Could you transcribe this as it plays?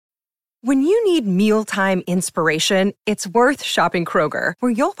When you need mealtime inspiration, it's worth shopping Kroger,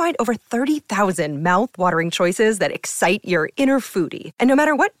 where you'll find over 30,000 mouth-watering choices that excite your inner foodie. And no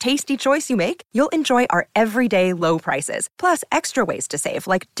matter what tasty choice you make, you'll enjoy our everyday low prices, plus extra ways to save,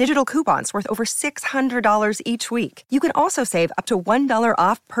 like digital coupons worth over $600 each week. You can also save up to $1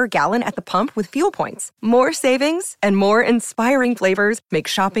 off per gallon at the pump with fuel points. More savings and more inspiring flavors make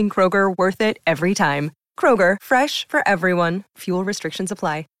shopping Kroger worth it every time. Kroger, fresh for everyone. Fuel restrictions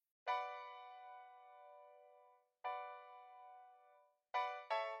apply.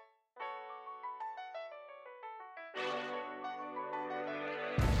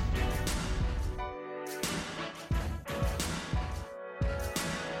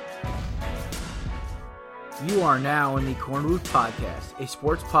 You are now in the Korner Booth Podcast, a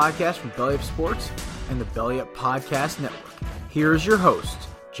sports podcast from Belly Up Sports and the Belly Up Podcast Network. Here is your host,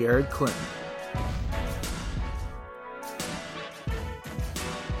 Jared Clinton.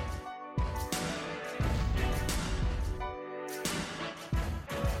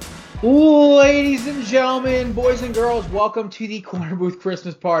 Ladies and gentlemen, boys and girls, welcome to the Korner Booth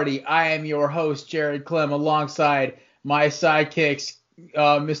Christmas Party. I am your host, Jared Clem, alongside my sidekicks,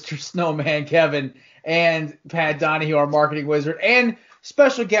 Mr. Snowman Kevin, and Pat Donahue, our marketing wizard, and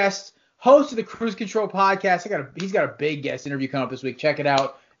special guest, host of the Cruise Control podcast. He's got a big guest interview coming up this week. Check it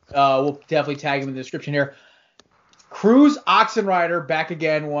out. We'll definitely tag him in the description here. Cruz Oxenrider back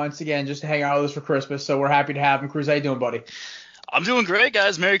again, once again, just to hang out with us for Christmas. So we're happy to have him. Cruz, how you doing, buddy? I'm doing great,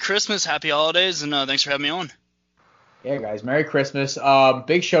 guys. Merry Christmas, happy holidays, and thanks for having me on. Yeah, guys, Merry Christmas.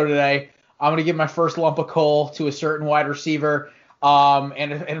 Big show today. I'm going to give my first lump of coal to a certain wide receiver.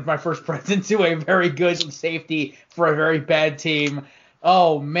 And my first present to a very good safety for a very bad team.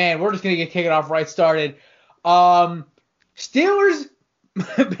 Oh, man, we're just going to kick it off right started. Steelers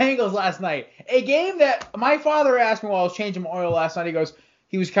Bengals last night. A game that my father asked me while I was changing my oil last night.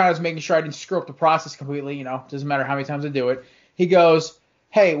 He was kind of making sure I didn't screw up the process completely. Doesn't matter how many times I do it. He goes,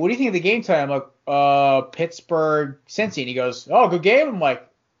 hey, what do you think of the game today? I'm like, Pittsburgh, Cincy. And he goes, oh, good game? I'm like,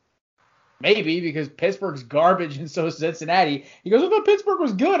 maybe, because Pittsburgh's garbage and so is Cincinnati. He goes, I thought Pittsburgh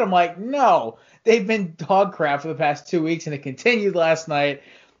was good. I'm like, no. They've been dog crap for the past 2 weeks, and it continued last night.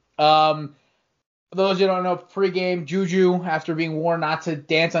 For those who don't know, pregame, Juju, after being warned not to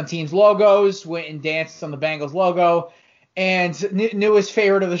dance on teams' logos, went and danced on the Bengals logo. And newest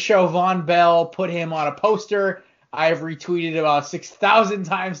favorite of the show, Von Bell, put him on a poster. I've retweeted about 6,000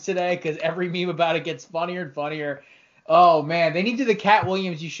 times today because every meme about it gets funnier and funnier. Oh, man, they need to do the Cat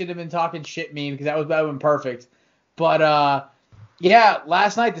Williams, you should have been talking shit meme because that would have been perfect. But, yeah,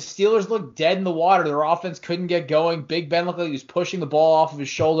 last night the Steelers looked dead in the water. Their offense couldn't get going. Big Ben looked like he was pushing the ball off of his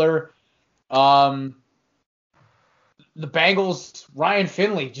shoulder. The Bengals, Ryan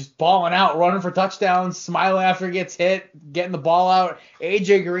Finley just balling out, running for touchdowns, smiling after he gets hit, getting the ball out.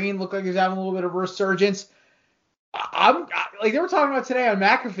 A.J. Green looked like he was having a little bit of a resurgence. Like they were talking about today on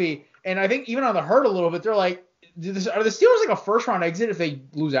McAfee, and I think even on the Herd a little bit, they're like, are the Steelers like a first-round exit if they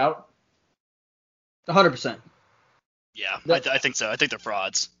lose out? 100%. Yeah, I think so. I think they're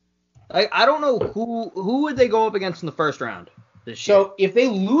frauds. I don't know who would they go up against in the first round this year. So if they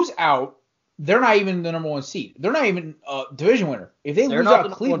lose out, they're not even the number one seed. They're not even a division winner. If they they're lose not out, the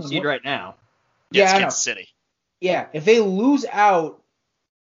number Cleveland one seed right now. Yeah, it's I know. Kansas City. Yeah, if they lose out,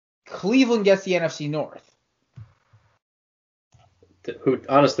 Cleveland gets the NFC North. Who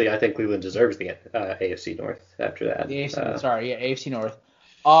honestly, I think Cleveland deserves the AFC North after that. The AFC North.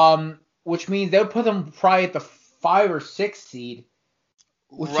 Which means they would put them probably at the 5 or 6 seed,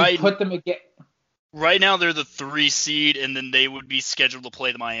 which would put them again. Right now they're the 3 seed, and then they would be scheduled to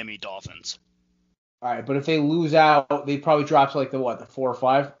play the Miami Dolphins. All right, but if they lose out, they'd probably drop to like the 4 or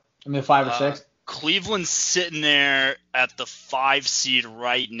 5? I mean, the 5 or 6? Cleveland's sitting there at the 5 seed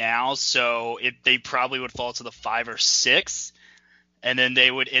right now, so they probably would fall to the 5 or 6. And then they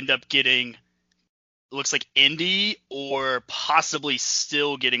would end up getting, looks like Indy or possibly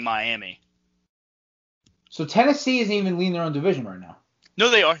still getting Miami. So Tennessee isn't even leading their own division right now. No,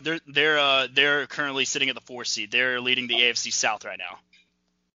 they are. They're currently sitting at the 4 seed. They're leading the AFC South right now.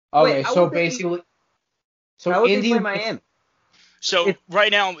 Okay, so basically, how would Indy they play Miami? So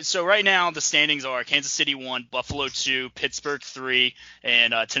right now the standings are Kansas City 1, Buffalo 2, Pittsburgh 3,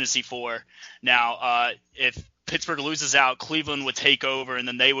 and Tennessee 4. Now, if Pittsburgh loses out, Cleveland would take over, and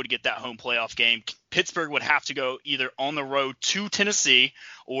then they would get that home playoff game. Pittsburgh would have to go either on the road to Tennessee,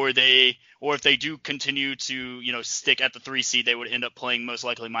 or if they do continue to stick at the 3 seed, they would end up playing most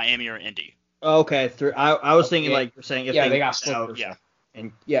likely Miami or Indy. Okay, I was thinking like you're saying if they got split out,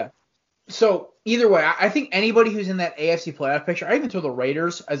 yeah. So either way, I think anybody who's in that AFC playoff picture, I even throw the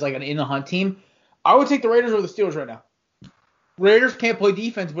Raiders as like an in the hunt team. I would take the Raiders over the Steelers right now. Raiders can't play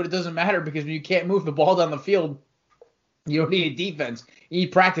defense, but it doesn't matter because when you can't move the ball down the field, you don't need a defense. You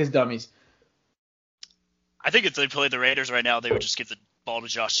need practice dummies. I think if they played the Raiders right now, they would just give the ball to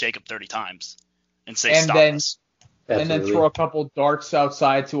Josh Jacobs 30 times and say, stop us. And then throw a couple darts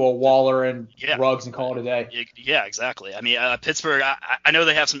outside to a Waller and Ruggs and call it a day. Yeah, exactly. I mean, Pittsburgh, I know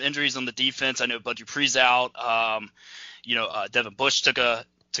they have some injuries on the defense. I know Bud Dupree's out. Devin Bush took a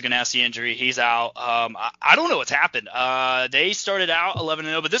nasty injury. He's out. I don't know what's happened. They started out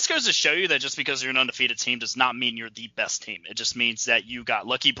 11-0, but this goes to show you that just because you're an undefeated team does not mean you're the best team. It just means that you got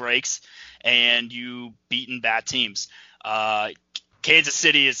lucky breaks and you beaten bad teams. Kansas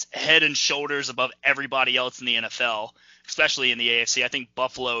City is head and shoulders above everybody else in the NFL, especially in the AFC. I think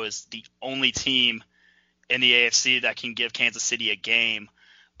Buffalo is the only team in the AFC that can give Kansas City a game.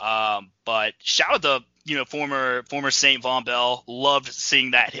 But shout out to former Saint Von Bell. Loved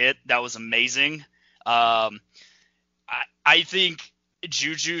seeing that hit. That was amazing. I think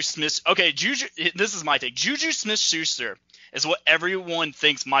Juju Smith. Okay, this is my take. Juju Smith-Schuster is what everyone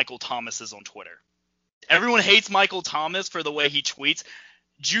thinks Michael Thomas is on Twitter. Everyone hates Michael Thomas for the way he tweets.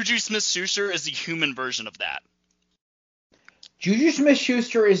 Juju Smith-Schuster is the human version of that. Juju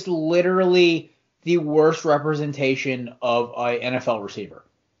Smith-Schuster is literally the worst representation of an NFL receiver.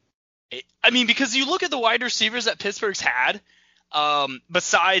 I mean, because you look at the wide receivers that Pittsburgh's had,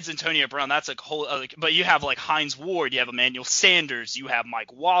 besides Antonio Brown, that's a whole other. But you have like Hines Ward, you have Emmanuel Sanders, you have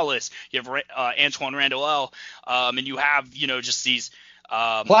Mike Wallace, you have Antoine Randall, and you have just these.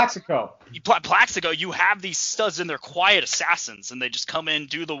 Plaxico, you have these studs and they're quiet assassins, and they just come in,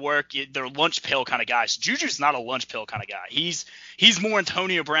 do the work. They're lunch pail kind of guys. Juju's not a lunch pail kind of guy. He's more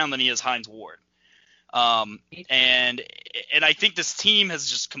Antonio Brown than he is Hines Ward. And I think this team has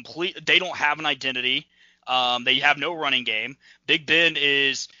just they don't have an identity. They have no running game. Big Ben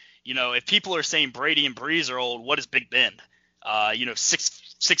is, if people are saying Brady and Breeze are old, what is Big Ben?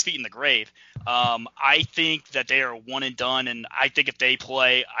 6 feet in the grave. I think that they are one and done, and I think if they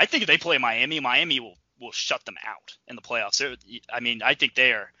play Miami, Miami will shut them out in the playoffs.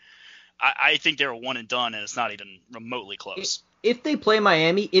 I think they're one and done, and it's not even remotely close. If they play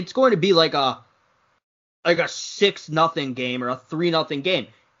Miami, it's going to be like a 6-0 game or a 3-0 game.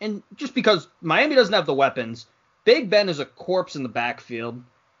 And just because Miami doesn't have the weapons, Big Ben is a corpse in the backfield.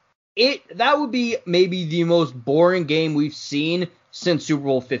 That would be maybe the most boring game we've seen since Super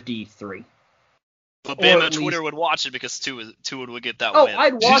Bowl 53. But Bama Twitter would watch it because Tua would get that win. Oh,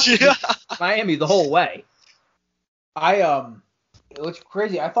 I'd watch Miami the whole way. It's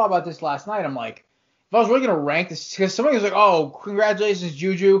crazy. I thought about this last night. I'm like, if I was really going to rank this, because somebody was like, oh, congratulations,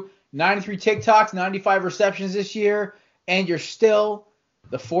 Juju. 93 TikToks, 95 receptions this year, and you're still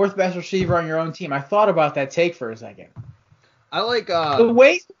the fourth best receiver on your own team. I thought about that take for a second. I like the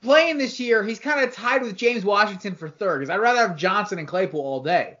way he's playing this year, he's kind of tied with James Washington for third, because I'd rather have Johnson and Claypool all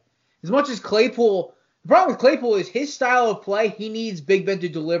day. As much as Claypool, the problem with Claypool is his style of play, he needs Big Ben to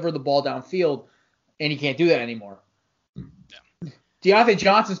deliver the ball downfield, and he can't do that anymore. Yeah. Deontay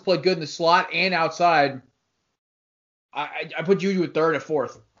Johnson's played good in the slot and outside. I put Juju at third and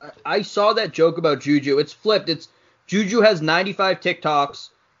fourth. I saw that joke about Juju. It's flipped. It's Juju has 95 TikToks,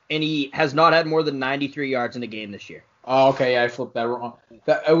 and he has not had more than 93 yards in a game this year. Oh, okay. Yeah, I flipped that wrong.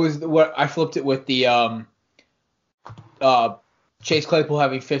 I flipped it with the Chase Claypool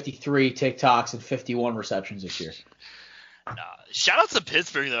having 53 TikToks and 51 receptions this year. Shout out to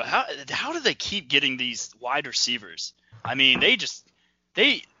Pittsburgh though. How do they keep getting these wide receivers? I mean, they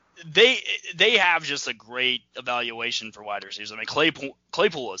have just a great evaluation for wide receivers. I mean,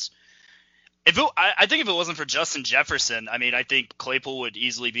 Claypool was. I think if it wasn't for Justin Jefferson, I mean, I think Claypool would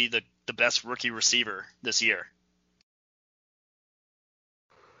easily be the best rookie receiver this year.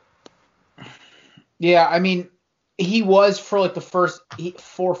 Yeah, I mean, he was for like the first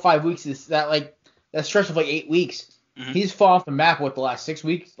 4 or 5 weeks. That stretch of like 8 weeks. Mm-hmm. He's fallen off the map. The last 6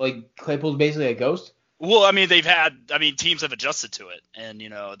 weeks? Like Claypool's basically a ghost. Well, I mean, teams have adjusted to it, and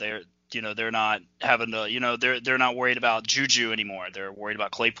they're not having to, they're not worried about Juju anymore. They're worried about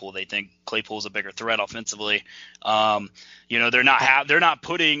Claypool. They think Claypool's a bigger threat offensively. They're not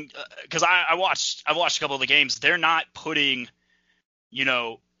putting, because I watched a couple of the games. They're not putting,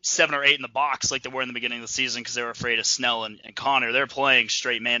 7 or 8 in the box like they were in the beginning of the season because they were afraid of Snell and Korner. They're playing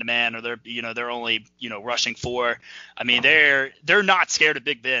straight man to man, or they're only rushing 4. I mean, they're not scared of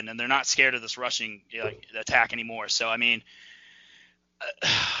Big Ben, and they're not scared of this rushing attack anymore. So I mean,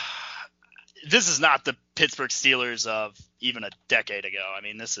 this is not the Pittsburgh Steelers of even a decade ago. I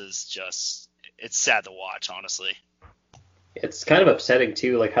mean, this is just, it's sad to watch, honestly. It's kind of upsetting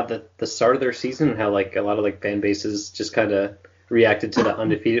too, like how the start of their season, how like a lot of like fan bases just kind of reacted to the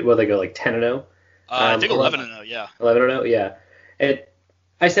undefeated. Well, they go like 10-0. I think 11-0, yeah. 11-0, yeah.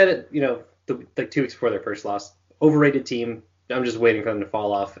 I said it, like 2 weeks before their first loss. Overrated team. I'm just waiting for them to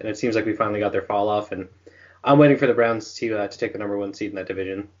fall off, and it seems like we finally got their fall off, and I'm waiting for the Browns to take the number 1 seed in that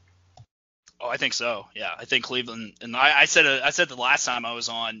division. Oh, I think so. Yeah, I think Cleveland, and I said the last time I was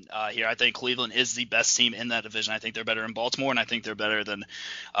on here, I think Cleveland is the best team in that division. I think they're better than Baltimore, and I think they're better than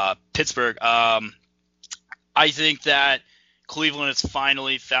Pittsburgh. I think that Cleveland has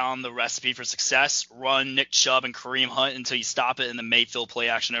finally found the recipe for success. Run Nick Chubb and Kareem Hunt until you stop it, and then Mayfield play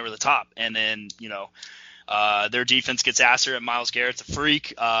action over the top. And then, their defense gets after it. Myles Garrett's a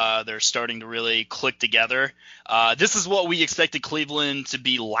freak. They're starting to really click together. This is what we expected Cleveland to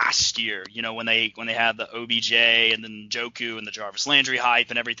be last year, when they had the OBJ and then Njoku and the Jarvis Landry hype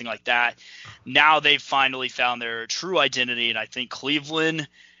and everything like that. Now they've finally found their true identity, and I think Cleveland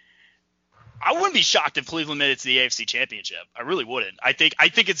 – I wouldn't be shocked if Cleveland made it to the AFC Championship. I really wouldn't. I think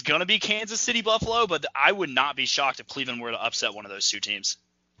it's going to be Kansas City, Buffalo, but I would not be shocked if Cleveland were to upset one of those 2 teams.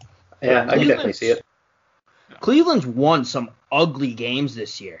 Yeah, I can definitely see it. Cleveland's won some ugly games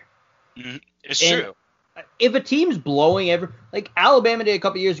this year. Mm-hmm. It's true. If a team's blowing like Alabama did a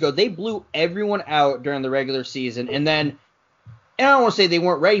couple years ago, they blew everyone out during the regular season, and then, and I don't want to say they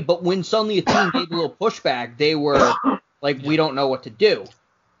weren't ready, but when suddenly a team gave a little pushback, they were like, we don't know what to do.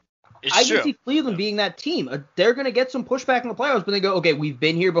 I can see Cleveland being that team. They're going to get some pushback in the playoffs, but they go, okay, we've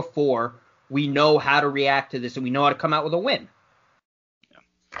been here before. We know how to react to this, and we know how to come out with a win.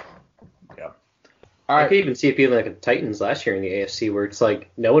 Yeah. All right. I could even see it being like the Titans last year in the AFC, where it's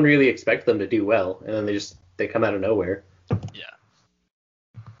like no one really expected them to do well, and then they come out of nowhere. Yeah.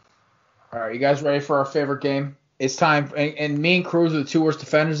 All right, you guys ready for our favorite game? It's time, and me and Cruz are the 2 worst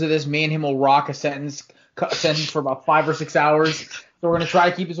defenders of this. Me and him will rock a sentence for about 5 or 6 hours. So we're going to try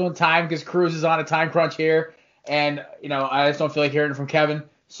to keep this on time because Cruz is on a time crunch here. And, I just don't feel like hearing it from Kevin.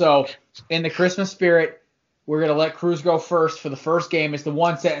 So in the Christmas spirit, we're going to let Cruz go first for the first game. It's the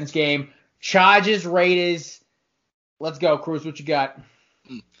 1-sentence game. Chargers, Raiders. Let's go, Cruz. What you got?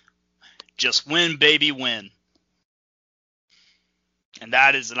 Just win, baby, win. And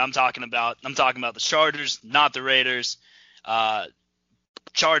I'm talking about the Chargers, not the Raiders.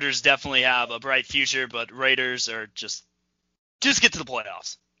 Chargers definitely have a bright future, but Raiders are just get to the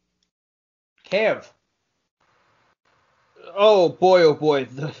playoffs. Kev. Oh boy.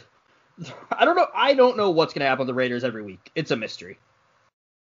 I don't know. I don't know what's going to happen with the Raiders every week. It's a mystery.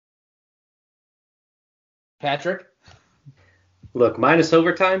 Patrick. Look, minus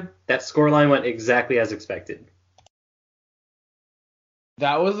overtime, that scoreline went exactly as expected.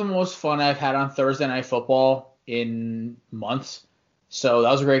 That was the most fun I've had on Thursday Night Football in months. So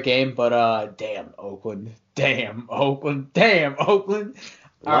that was a great game, but damn Oakland.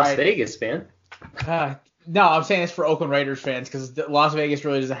 Las Vegas, man. No, I'm saying this for Oakland Raiders fans because Las Vegas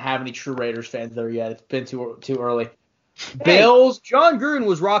really doesn't have any true Raiders fans there yet. It's been too early. Hey, Bills. John Gruden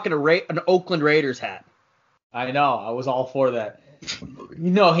was rocking an Oakland Raiders hat. I know. I was all for that. He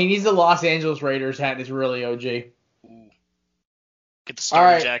needs the Los Angeles Raiders hat. It's really OG. Get the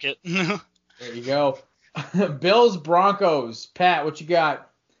starter jacket. There you go. Bills, Broncos. Pat, what you got?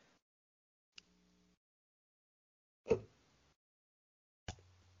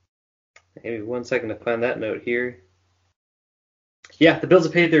 Maybe 1 second to find that note here. Yeah, the Bills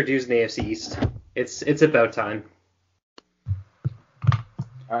have paid their dues in the AFC East. It's about time.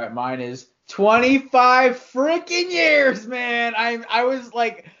 All right, mine is 25 freaking years, man. I was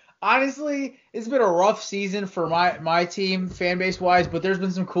like, honestly, it's been a rough season for my team, fan base wise, but there's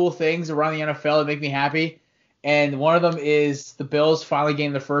been some cool things around the NFL that make me happy. And one of them is the Bills finally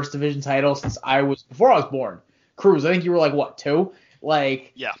getting their first division title since before I was born. Cruz, I think you were like, what, 2?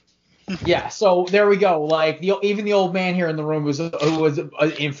 Like, yeah. Yeah, so there we go. Like, even the old man here in the room was an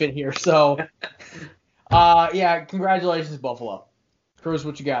infant here. So, yeah, congratulations, Buffalo. Cruz,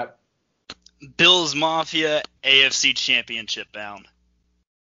 what you got? Bills Mafia, AFC Championship bound.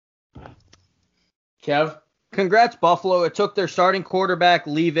 Kev? Congrats, Buffalo. It took their starting quarterback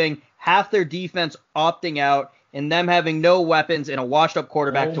leaving, half their defense opting out, and them having no weapons and a washed-up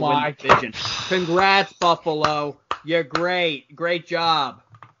quarterback to win the division. Congrats, Buffalo. You're great. Great job.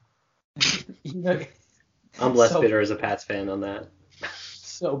 I'm less bitter as a Pats fan on that.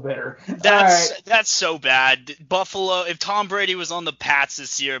 So bitter. That's so bad. Buffalo, if Tom Brady was on the Pats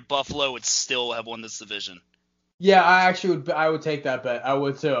this year, Buffalo would still have won this division. Yeah, I would take that bet. I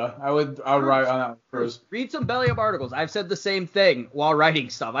would too. I would write on that, Cruz. Read some belly up articles. I've said the same thing while writing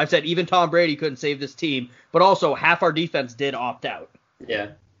stuff. I've said even Tom Brady couldn't save this team, but also half our defense did opt out.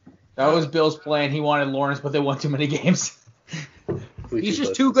 Yeah. That was Bill's plan. He wanted Lawrence, but they won too many games. He's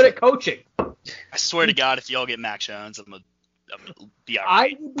just too good at coaching. I swear to God, if y'all get Mac Jones, I'm gonna be all I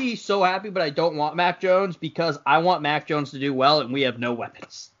right. would be so happy, but I don't want Mac Jones because I want Mac Jones to do well, and we have no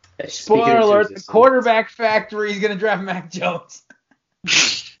weapons. Spoiler alert, the quarterback factory is going to draft Mac Jones.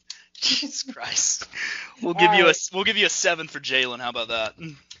 Jesus Christ. We'll give you a 7 for Jalen. How about that?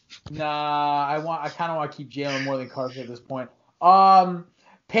 Nah, I kind of want to keep Jalen more than Carson at this point.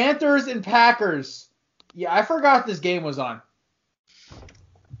 Panthers and Packers. Yeah, I forgot this game was on.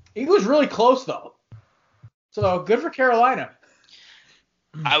 It was really close though. So good for Carolina.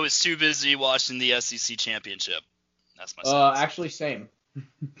 I was too busy watching the SEC championship. That's my sentence. Actually, same.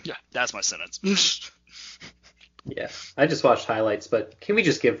 Yeah, that's my sentence. Yeah, I just watched highlights, but can we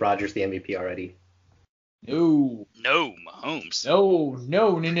just give Rodgers the MVP already? No, Mahomes. No.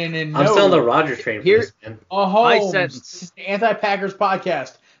 I'm still on the Rodgers train for this, man. Mahomes. This is the Anti-Packers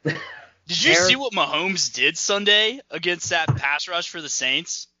podcast. Did you see what Mahomes did Sunday against that pass rush for the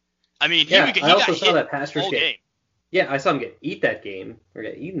Saints? I mean, he I got also saw hit that pass rush all game. Yeah, I saw him get eaten that game. And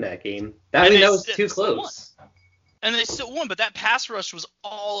That was too close. And they still won, but that pass rush was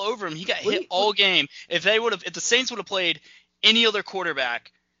all over him. He got hit all game. If the Saints would have played any other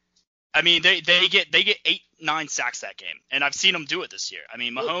quarterback, I mean, they get 8-9 sacks that game, and I've seen them do it this year. I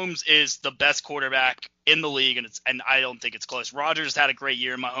mean, Mahomes is the best quarterback in the league, and I don't think it's close. Rodgers had a great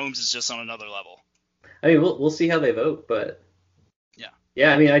year. Mahomes is just on another level. I mean, we'll see how they vote, but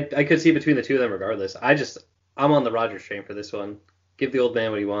yeah. I mean, I could see between the two of them regardless. I'm on the Rodgers train for this one. Give the old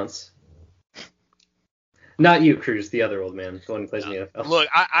man what he wants. Not you, Cruz, the other old man, the one who plays in the NFL. Look,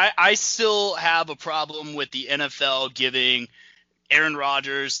 I still have a problem with the NFL giving Aaron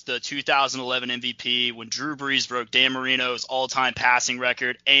Rodgers the 2011 MVP when Drew Brees broke Dan Marino's all-time passing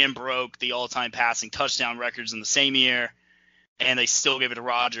record and broke the all-time passing touchdown records in the same year, and they still gave it to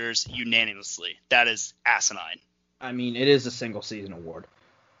Rodgers unanimously. That is asinine. I mean, it is a single-season award.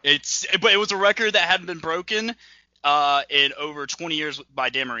 But it was a record that hadn't been broken in over 20 years by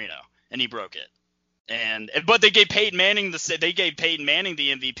Dan Marino, and he broke it. But they gave Peyton Manning the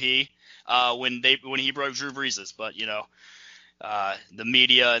MVP when he broke Drew Brees's. But the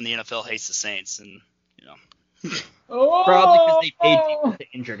media and the NFL hates the Saints, and probably because they paid people to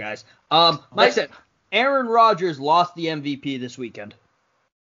injure guys. Mike said Aaron Rodgers lost the MVP this weekend.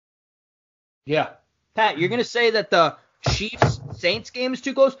 Yeah. Pat, you're gonna say that the Chiefs-Saints game is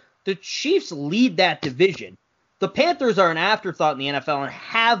too close? The Chiefs lead that division. The Panthers are an afterthought in the NFL and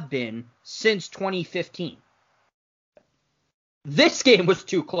have been since 2015. This game was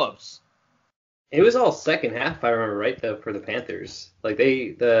too close. It was all second half, if I remember right, though, for the Panthers. Like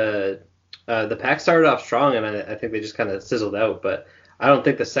the Pack started off strong, and I think they just kind of sizzled out. But I don't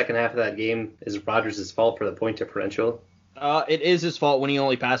think the second half of that game is Rodgers' fault for the point differential. It is his fault when he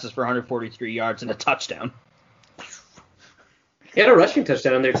only passes for 143 yards and a touchdown. He had a rushing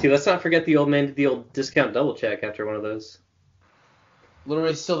touchdown in there, too. Let's not forget the old man did the old discount double check after one of those.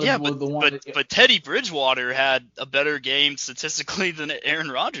 Literally still the one. But Teddy Bridgewater had a better game statistically than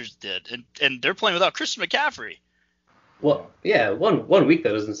Aaron Rodgers did, and they're playing without Christian McCaffrey. Well, yeah, one week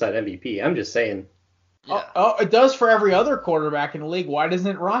that was inside MVP. I'm just saying. Yeah. It does for every other quarterback in the league. Why doesn't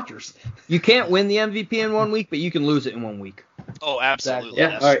it Rodgers? You can't win the MVP in 1 week, but you can lose it in 1 week. Oh, absolutely.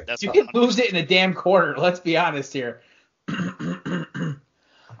 Yeah, all right. You can lose it in a damn quarter. Let's be honest here. Sorry.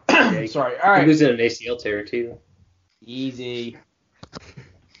 All right. You lose it in an ACL tear, too. Easy.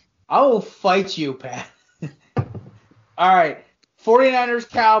 I will fight you, Pat. All right. 49ers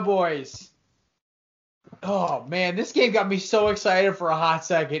Cowboys. Oh, man. This game got me so excited for a hot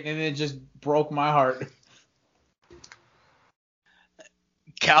second, and it just broke my heart.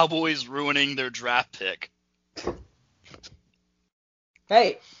 Cowboys ruining their draft pick.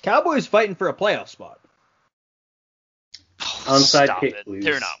 Hey, Cowboys fighting for a playoff spot. Onside kick, please.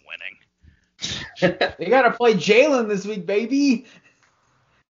 They're not winning. They got to play Jalen this week, baby.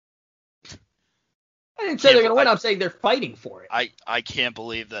 I didn't say they're going to win. I'm saying they're fighting for it. I can't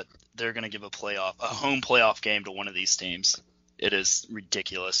believe that they're going to give a home playoff game to one of these teams. It is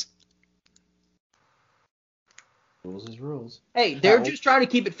ridiculous. Rules is rules. Hey, they're just trying to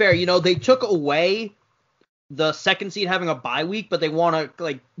keep it fair. They took away the second seed having a bye week, but they want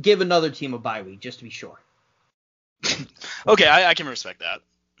to give another team a bye week just to be sure. Okay, I can respect that.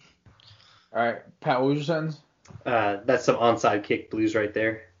 All right, Pat, what was your sentence? That's some onside kick blues right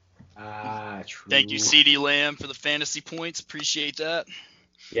there. True. Thank you, CD Lamb, for the fantasy points. Appreciate that.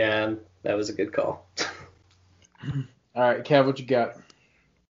 Yeah, that was a good call. All right, Kev, what you got?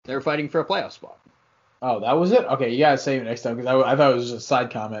 They're fighting for a playoff spot. Oh, that was it? Okay, you got to save it next time because I thought it was just a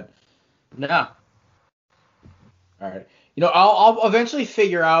side comment. No. All right. I'll eventually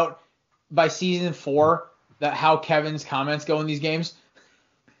figure out by season 4 how Kevin's comments go in these games.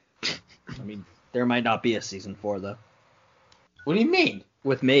 I mean, there might not be a season 4, though. What do you mean?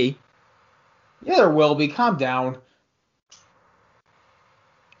 With me. Yeah, there will be. Calm down.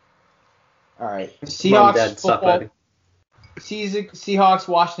 All right. Mom, Dad, stop football. fighting. Seahawks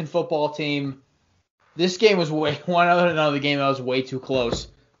Washington football team. This game was another game that was way too close.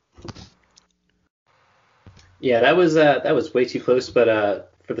 Yeah, that was way too close.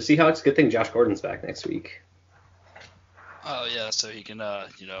 But for the Seahawks, good thing Josh Gordon's back next week. Oh yeah, so he can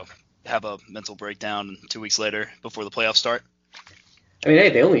have a mental breakdown 2 weeks later before the playoffs start. I mean, hey,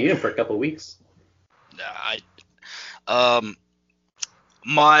 they only need him for a couple weeks.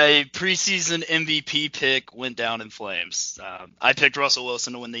 My preseason MVP pick went down in flames. I picked Russell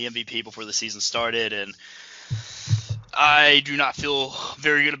Wilson to win the MVP before the season started, and I do not feel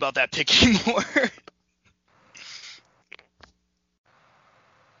very good about that pick anymore.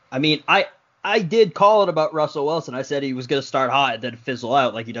 I mean, I did call it about Russell Wilson. I said he was going to start hot and then fizzle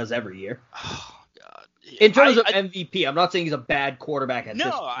out like he does every year. Oh, God. In terms of MVP, I'm not saying he's a bad quarterback at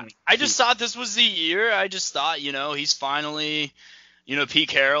this point. I just thought this was the year. I just thought, he's finally, Pete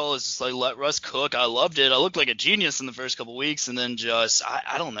Carroll is just like, let Russ cook. I loved it. I looked like a genius in the first couple weeks, and then just,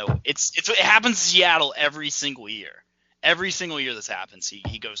 I don't know. It happens in Seattle every single year. Every single year this happens.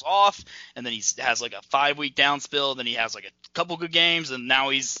 He goes off, and then he has like a 5-week down spill, then he has like a couple good games, and now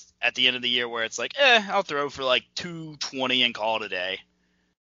he's at the end of the year where it's like, I'll throw for like 220 and call it a day.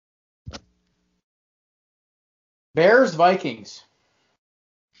 Bears Vikings.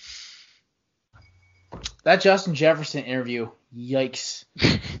 That Justin Jefferson interview. Yikes.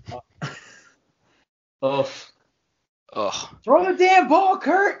 Ugh. Throw the damn ball,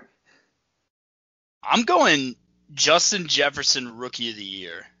 Kurt. I'm going Justin Jefferson Rookie of the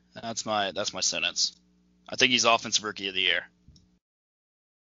Year. That's my sentence. I think he's Offensive Rookie of the Year.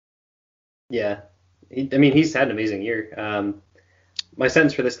 Yeah. He's had an amazing year. My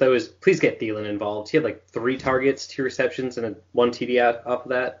sentence for this, though, is please get Thielen involved. He had like 3 targets, 2 receptions, and 1 TD off of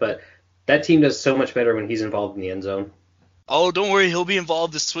that. But that team does so much better when he's involved in the end zone. Oh, don't worry. He'll be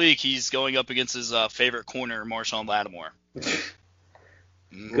involved this week. He's going up against his favorite corner, Marshawn Lattimore.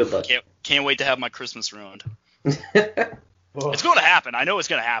 Good luck. Can't wait to have my Christmas ruined. It's going to happen. I know it's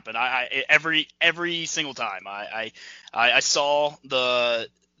going to happen. I every single time. I saw the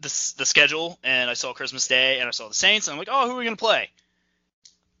schedule, and I saw Christmas Day, and I saw the Saints, and I'm like, oh, who are we going to play?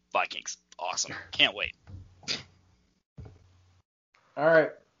 Vikings. Awesome. Can't wait. All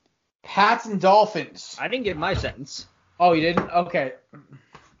right. Pats and Dolphins. I didn't give my sentence. Oh, you didn't? Okay. All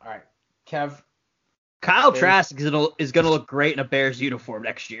right. Kev. Kyle Trask is going to look great in a Bears uniform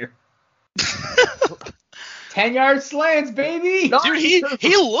next year. 10-yard slants, baby. Dude,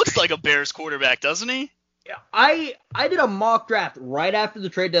 he looks like a Bears quarterback, doesn't he? Yeah, I did a mock draft right after the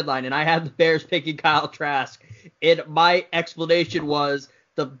trade deadline, and I had the Bears picking Kyle Trask. And my explanation was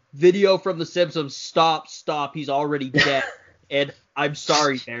the video from The Simpsons, stop, he's already dead. And I'm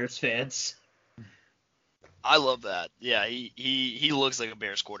sorry, Bears fans. I love that. Yeah, he looks like a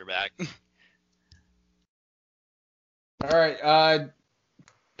Bears quarterback. All right,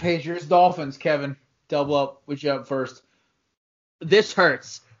 Patriots Dolphins, Kevin. Double up. Which you up first? This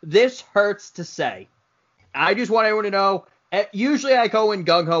hurts. This hurts to say. I just want everyone to know, usually I go in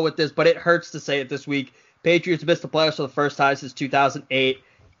gung-ho with this, but it hurts to say it this week. Patriots missed the playoffs for the first time since 2008.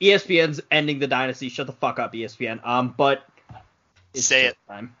 ESPN's ending the dynasty. Shut the fuck up, ESPN. But it's say it.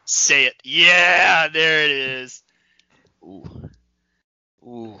 Time. Say it. Yeah, there it is.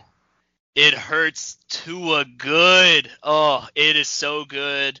 Ooh. It hurts Tua good. Oh, it is so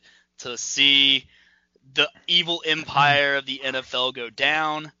good to see the evil empire of the NFL go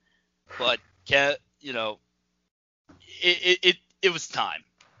down. But it was time.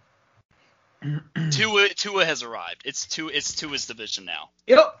 Tua has arrived. It's Tua's division now.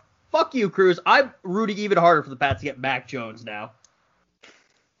 Fuck you, Cruz. I'm rooting even harder for the Pats to get Mac Jones now.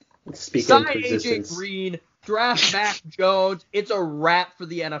 Sign AJ Green, draft Mac Jones. It's a wrap for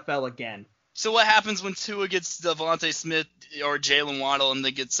the NFL again. So what happens when Tua gets Devontae Smith or Jalen Waddle and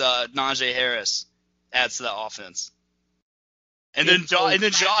then gets Najee Harris? Adds to the offense. And then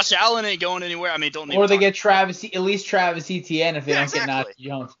Josh Allen ain't going anywhere. Or they get Travis Etienne if they don't get Najee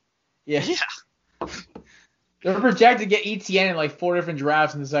Jones. Yeah. They're projected to get Etienne in like 4 different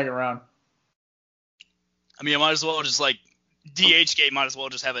drafts in the second round. I might as well just DHgate might as well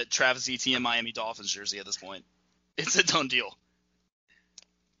just have a Travis Etienne Miami Dolphins jersey at this point. It's a done deal.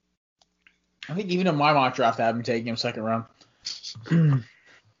 I think even in my mock draft I haven't taken him second round.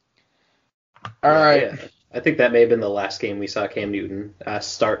 All right. Yeah. I think that may have been the last game we saw Cam Newton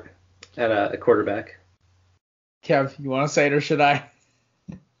start at a quarterback. Kev, you want to say it or should I?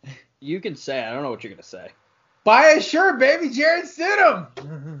 You can say it. I don't know what you're going to say. Buy a shirt, baby. Jared Stidham.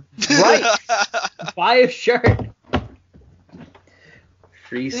 Right. Buy a shirt.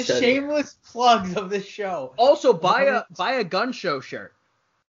 Free The study. shameless plugs of this show. Also, buy a gun show shirt.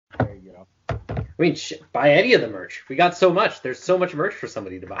 There you go. I mean, buy any of the merch. We got so much. There's so much merch for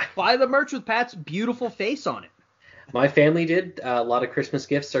somebody to buy. Buy the merch with Pat's beautiful face on it. My family did. A lot of Christmas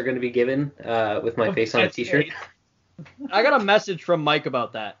gifts are going to be given with my face on a T-shirt. I got a message from Mike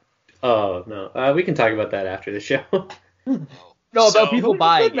about that. Oh, no. We can talk about that after the show. No, So- about people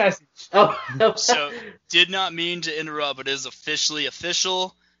buying. Message. Oh, no. So, did not mean to interrupt, but it is officially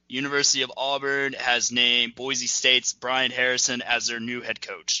official. University of Auburn has named Boise State's Brian Harrison as their new head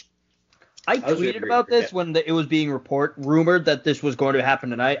coach. I was really tweeted about this when it was being rumored that this was going to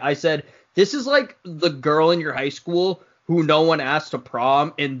happen tonight. I said, this is like the girl in your high school who no one asked to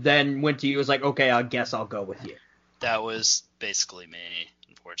prom and then went to you and was like, okay, I guess I'll go with you. That was basically me,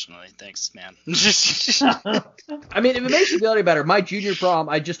 unfortunately. Thanks, man. I mean, if it makes you feel any better, my junior prom,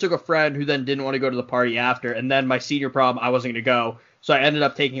 I just took a friend who then didn't want to go to the party after, and then my senior prom, I wasn't going to go, so I ended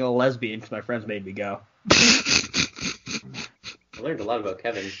up taking a lesbian because my friends made me go. I learned a lot about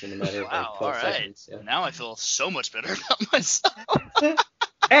Kevin in a matter of Wow, like 12 all right. seconds. Yeah. Now I feel so much better about myself.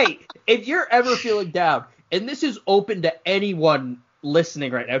 Hey, if you're ever feeling down, and this is open to anyone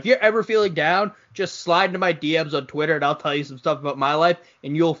listening right now, if you're ever feeling down, just slide into my DMs on Twitter and I'll tell you some stuff about my life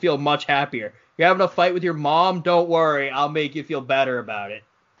and you'll feel much happier. You're having a fight with your mom, don't worry, I'll make you feel better about it.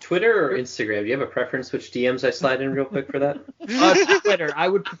 Twitter or Instagram? Do you have a preference which DMs I slide in real quick for that? Twitter. I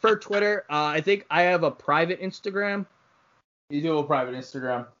would prefer Twitter. I think I have a private Instagram. You do a private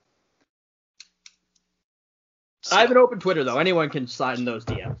Instagram. I have an open Twitter, though. Anyone can slide in those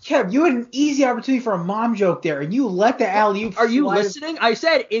DMs. Kev, you had an easy opportunity for a mom joke there, and you let the alley-oop Are you slide. listening? I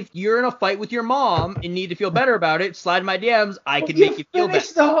said if you're in a fight with your mom and need to feel better about it, slide in my DMs. I can make you feel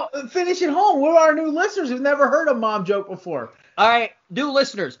better. Finish it home. We're our new listeners who've never heard a mom joke before. All right, new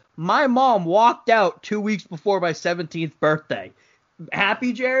listeners. My mom walked out 2 weeks before my 17th birthday.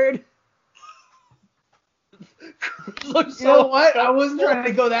 Happy, Jared? You know what? I wasn't trying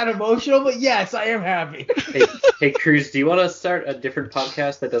to go that emotional, but yes, I am happy. Hey, Cruz, do you want to start a different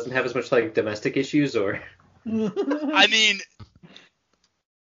podcast that doesn't have as much like domestic issues, or? I mean,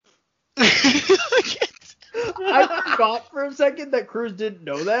 I forgot for a second that Cruz didn't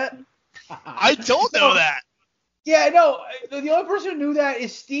know that. I don't know that. Yeah, no, the only person who knew that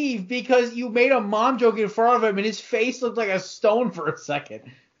is Steve because you made a mom joke in front of him and his face looked like a stone for a second.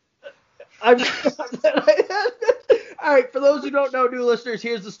 All right, for those who don't know, new listeners,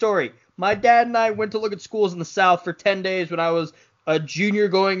 here's the story. My dad and I went to look at schools in the South for 10 days when I was a junior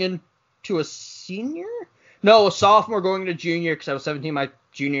going into a senior? No, a sophomore going into junior because I was 17 my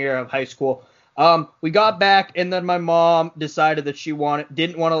junior year of high school. We got back, and then my mom decided that she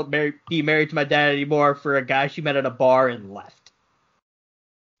didn't want to be married to my dad anymore for a guy she met at a bar and left.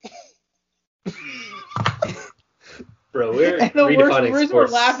 Bro, we're And the redefining reason we're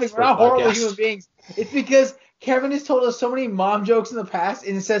sports. laughing, we're not horrible podcast. human beings. It's because Kevin has told us so many mom jokes in the past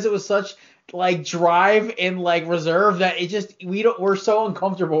and says it with such like drive and like reserve that it just we're so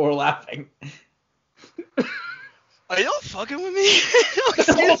uncomfortable we're laughing. Are y'all fucking with me? Like,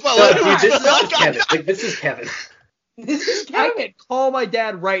 No, dude, this is Kevin. Like, this is Kevin. This is I Kevin. can call my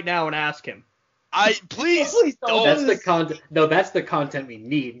dad right now and ask him. Please Please don't. don't. That's the content. No, that's the content we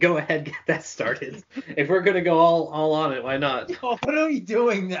need. Go ahead, get that started. If we're gonna go all on it, why not? Oh, what are you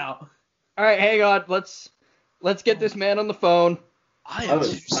doing now? All right, hang on. Let's get this man on the phone. I am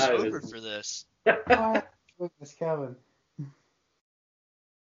too I sober was- for this. Oh, goodness, Kevin.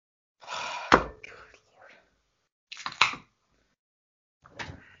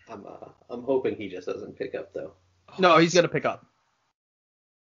 I'm hoping he just doesn't pick up though. No, he's gonna pick up.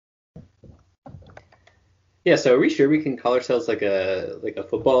 Yeah, so are we sure we can call ourselves like a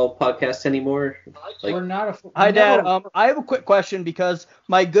football podcast anymore? Like, We're not a. Hi, Dad. No. I have a quick question because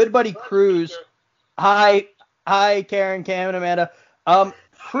my good buddy Cruz. Hi, Karen, Cam, and Amanda.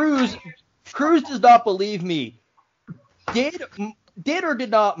 Cruz does not believe me. Did or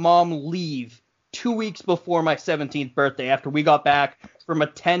did not Mom leave 2 weeks before my 17th birthday after we got back from a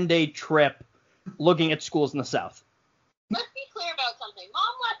 10-day trip looking at schools in the South? Let's be clear about something. Mom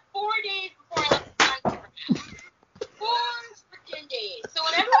left 4 days before I left my house. 4 freaking days. So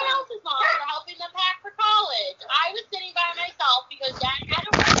when everyone else's moms were helping them pack for college, I was sitting by myself because Dad had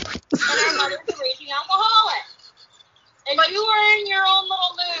to work and our mothers were raging alcoholics. And you were in your own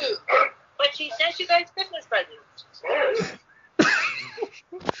little mood. But she sent you guys Christmas presents.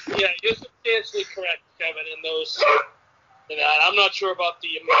 Yeah, you're substantially correct, Kevin, in that. I'm not sure about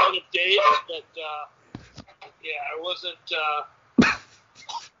the amount of days, but yeah, I wasn't. It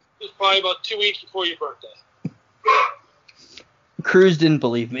was probably about 2 weeks before your birthday. Cruz didn't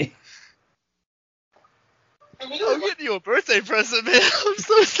believe me. I'm getting you a birthday present, man. I'm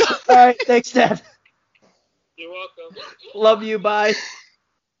so sorry. All right, thanks, Dad. You're welcome. Love you. Bye.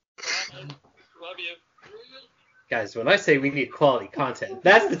 Bye. Love you. Guys, when I say we need quality content,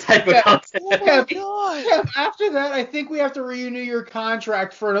 that's the type of content. Kev, after that, I think we have to renew your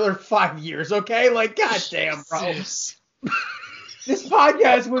contract for another 5 years, okay? Like, goddamn, bro. This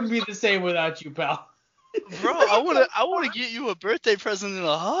podcast wouldn't be the same without you, pal. Bro, I wanna get you a birthday present and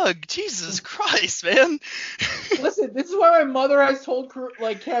a hug. Jesus Christ, man. Listen, this is why my mother has told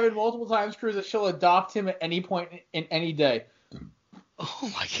Kevin multiple times, Cruz, that she'll adopt him at any point in any day. Oh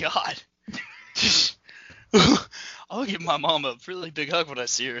my God. I'll give my mom a really big hug when I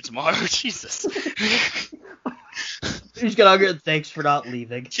see her tomorrow. Jesus. He's gonna hug her and thanks for not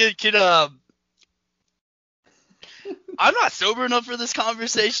leaving. I'm not sober enough for this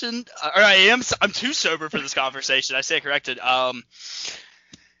conversation. Or I am. I'm too sober for this conversation. I stand corrected.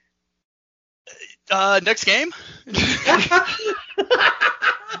 Next game.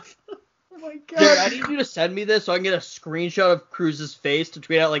 Oh my God. Dude, I need you to send me this so I can get a screenshot of Cruz's face to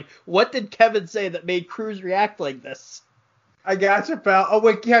tweet out, like, what did Kevin say that made Cruz react like this? I gotcha, pal. Oh,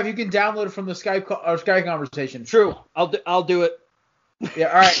 wait, Kev, you can download it from the Skype conversation. True. I'll do it. Yeah,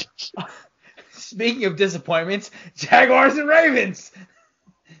 all right. Speaking of disappointments, Jaguars and Ravens.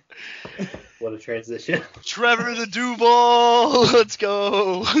 What a transition. Trevor the Duval. Let's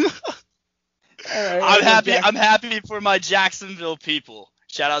go. All right, I'm happy for my Jacksonville people.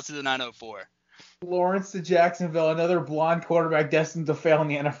 Shout out to the 904. Lawrence to Jacksonville, another blonde quarterback destined to fail in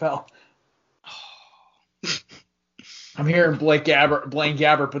the NFL. I'm hearing Blaine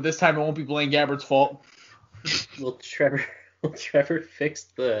Gabbert, but this time it won't be Blaine Gabbert's fault. Will Trevor fix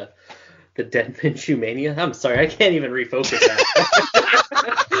the dead Minshew mania? I'm sorry, I can't even refocus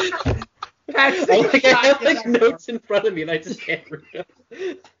that. I have like notes in front of me and I just can't read them.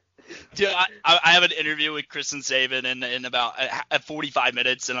 Dude, I have an interview with Kristen Saban in about at 45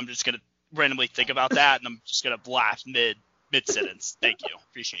 minutes, and I'm just gonna randomly think about that, and I'm just gonna laugh mid sentence. Thank you,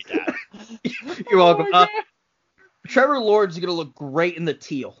 appreciate that. You're welcome. Trevor Lawrence is gonna look great in the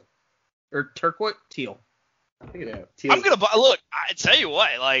teal or turquoise teal. I'm gonna look. I tell you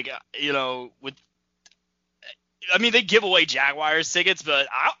what, they give away Jaguars tickets, but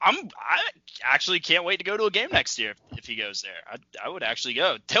I actually can't wait to go to a game next year if he goes there. I would actually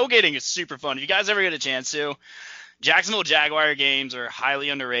go. Tailgating is super fun. If you guys ever get a chance to, Jacksonville Jaguar games are highly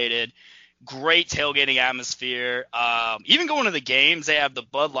underrated. Great tailgating atmosphere. Even going to the games, they have the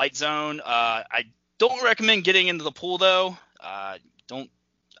Bud Light Zone. I don't recommend getting into the pool though. I'm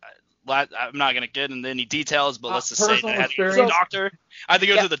not gonna get into any details, but let's just say that I had to go to the doctor. I had to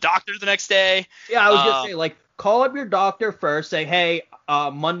go to the doctor the next day. Yeah, I was gonna say, like, call up your doctor first. Say, hey,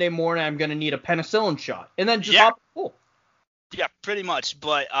 Monday morning I'm gonna need a penicillin shot, and then just hop in the pool. Yeah, pretty much.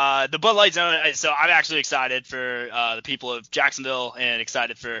 But the Bud Light Zone. So I'm actually excited for the people of Jacksonville, and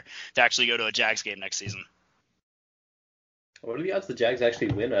excited to actually go to a Jags game next season. What are the odds the Jags actually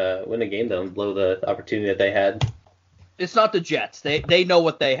win a game though and blow the opportunity that they had? It's not the Jets. They know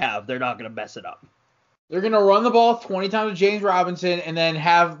what they have. They're not going to mess it up. They're going to run the ball 20 times with James Robinson and then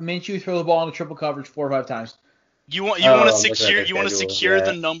have Minshew throw the ball into triple coverage 4 or 5 times. You want to secure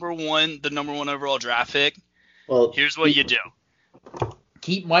the number one overall draft pick? Well, here's what you do.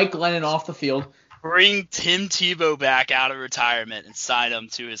 Keep Mike Glennon off the field. Bring Tim Tebow back out of retirement and sign him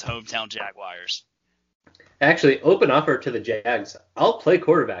to his hometown Jaguars. Actually, open offer to the Jags. I'll play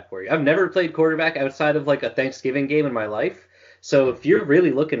quarterback for you. I've never played quarterback outside of like a Thanksgiving game in my life. So if you're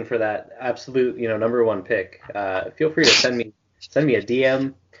really looking for that absolute, number one pick, feel free to send me a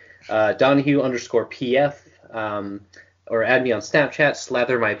DM, Donahue_PF, or add me on Snapchat,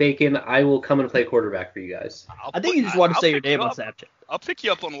 slather my bacon. I will come and play quarterback for you guys. I think you just want to say your name on Snapchat. I'll pick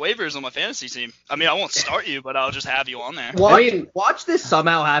you up on waivers on my fantasy team. I mean, I won't start you, but I'll just have you on there. Watch this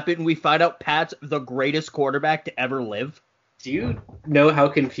somehow happen and we find out Pat's the greatest quarterback to ever live. Do you know how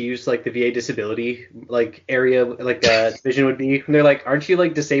confused like the VA disability area division would be? And they're like, aren't you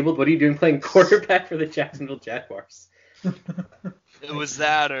disabled? What are you doing playing quarterback for the Jacksonville Jaguars? It was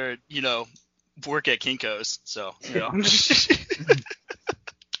that or, work at Kinko's. So, Where are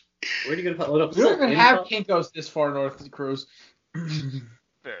you going to play? We don't even have Kinko's this far north of the Cruz.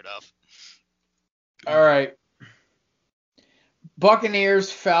 Fair enough. All right. Buccaneers,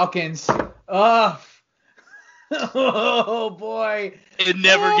 Falcons. Oh boy. It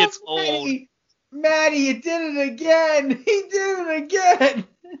never gets old. Maddie, you did it again. He did it again.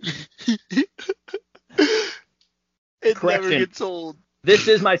 It never gets old. This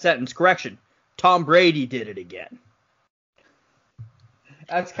is my sentence. Correction. Tom Brady did it again.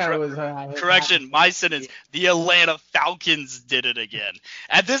 That's kind of what Correction, my sentence. The Atlanta Falcons did it again.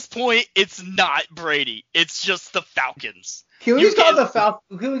 At this point, it's not Brady. It's just the Falcons. Can we call it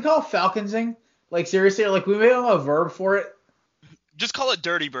Can we call it Falconsing? Like seriously, like we made a verb for it. Just call it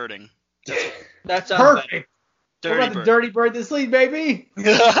dirty birding. That sounds Perfect. Dirty What about bird. the dirty bird this league, baby?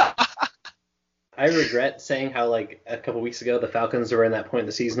 I regret saying how like a couple weeks ago the Falcons were in that point in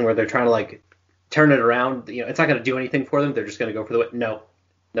the season where they're trying to like turn it around. You know, it's not going to do anything for them. They're just going to go for the win.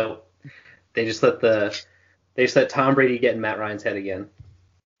 No. They just let Tom Brady get in Matt Ryan's head again.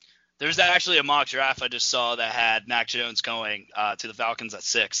 There's actually a mock draft I just saw that had Mac Jones going to the Falcons at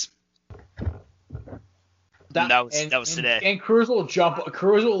 6. That was today. And Cruz will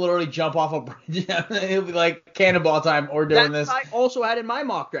literally jump off a bridge. It'll be like cannonball time or doing this. I also had in my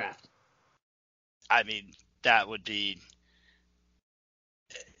mock draft. I mean, that would be.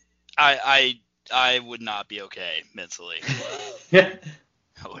 I would not be okay mentally.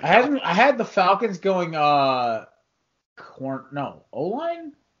 I had the Falcons going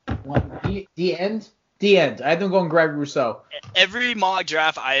O-line? D end? D end. I had them going Greg Rousseau. Every mock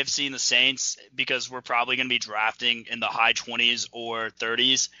draft I have seen the Saints, because we're probably going to be drafting in the high 20s or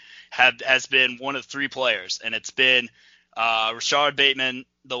 30s, has been one of 3 players, and it's been Rashard Bateman,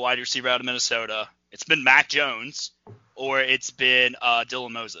 the wide receiver out of Minnesota. It's been Mac Jones, or it's been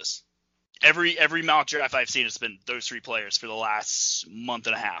Dylan Moses. Every mock draft I've seen, it's been those 3 players for the last month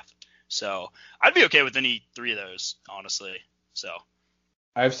and a half. So I'd be okay with any 3 of those, honestly. So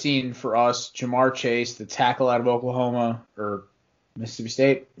I've seen for us Jamar Chase, the tackle out of Oklahoma or Mississippi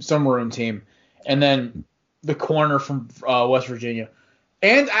State, some room team, and then the corner from West Virginia,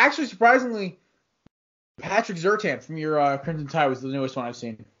 and actually surprisingly, Patrick Surtain from your Crimson Tide was the newest one I've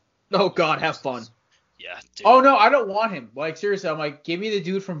seen. Oh God, have fun. Yeah. Dude. Oh no, I don't want him. Like seriously, I'm like, give me the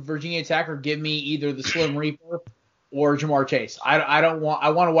dude from Virginia Tech or give me either the Slim Reaper or Jamar Chase. I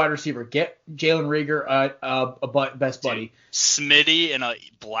want a wide receiver. Get Jalen Reagor a best buddy. Dude, Smitty in a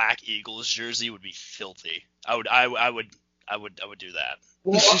black Eagles jersey would be filthy. I would do that.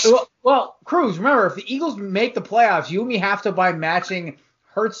 Well, Cruz, remember if the Eagles make the playoffs, you and me have to buy matching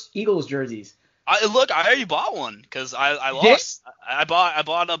Hurts Eagles jerseys. I already bought one because I lost. I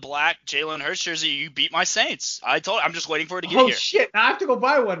bought a black Jalen Hurts jersey. You beat my Saints. I'm just waiting for it to get here. Oh shit! Now I have to go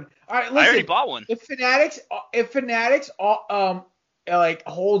buy one. All right, listen. I already bought one. If Fanatics like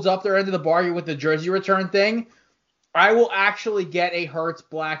holds up their end of the bargain with the jersey return thing, I will actually get a Hurts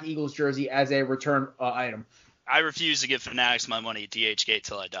black Eagles jersey as a return item. I refuse to give Fanatics my money at DHgate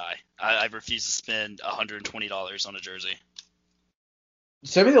till I die. I refuse to spend $120 on a jersey.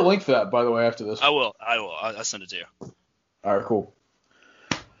 Send me the link for that, by the way, after this. I will. I'll send it to you. All right, cool.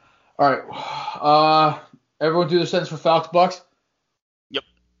 All right. Everyone do their sentence for Falcons Bucks? Yep.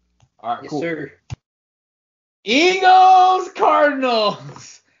 All right, cool. Yes, sir. Eagles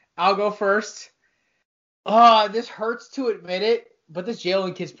Cardinals. I'll go first. This hurts to admit it, but this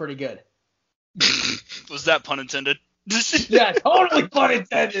Jalen kid's pretty good. Was that pun intended? Yeah, totally pun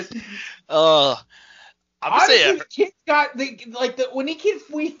intended. I'm saying the kid got when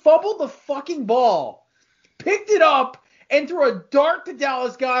we fumbled the fucking ball, picked it up and threw a dart to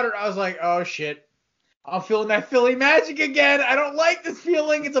Dallas Goedert. I was like, oh shit, I'm feeling that Philly magic again. I don't like this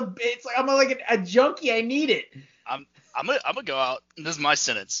feeling. It's like I'm like a junkie. I need it. I'm gonna go out. This is my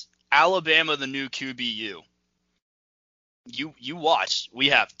sentence. Alabama, the new QBU. You watch. We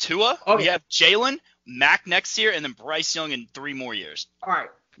have Tua. Okay. We have Jalen, Mac next year, and then Bryce Young in 3 more years. All right.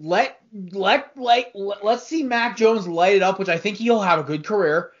 Let's see Mac Jones light it up, which I think he'll have a good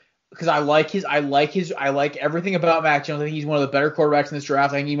career because I like everything about Mac Jones. I think he's one of the better quarterbacks in this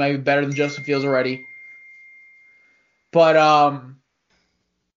draft. I think he might be better than Justin Fields already. But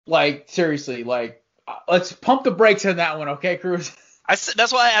seriously, let's pump the brakes on that one, okay, Cruz?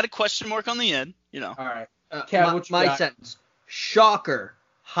 That's why I had a question mark on the end. You know. All right. Kev, what you my got? sentence. Shocker.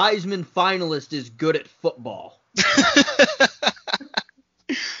 Heisman finalist is good at football.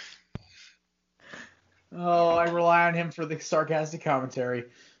 Oh, I rely on him for the sarcastic commentary.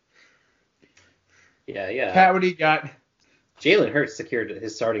 Yeah. Pat, what do you got? Jalen Hurts secured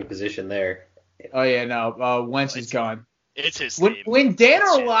his starting position there. Oh, yeah, no. Wentz is gone. It's his team. When Dan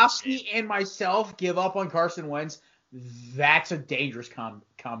It's Orlovsky and myself give up on Carson Wentz, that's a dangerous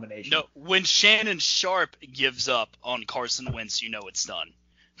combination. No, when Shannon Sharp gives up on Carson Wentz, you know it's done.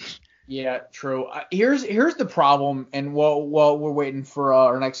 Yeah, true. Here's the problem, and while we're waiting for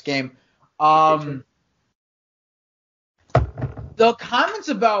our next game, the comments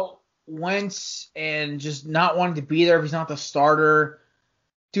about Wentz and just not wanting to be there if he's not the starter,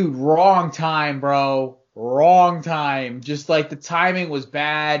 dude, wrong time, bro. Wrong time. Just like the timing was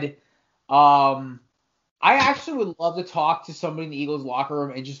bad. I actually would love to talk to somebody in the Eagles locker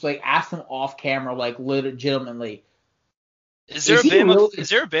room and just like ask them off camera, like legitimately. Is there a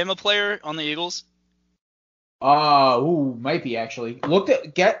Bama player on the Eagles? Might be actually.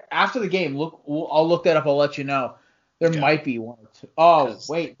 After the game. I'll look that up. I'll let you know. There might be one or two. Oh,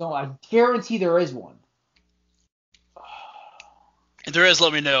 wait, no, I guarantee there is one. If there is,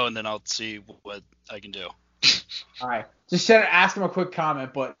 let me know, and then I'll see what I can do. All right, just ask him a quick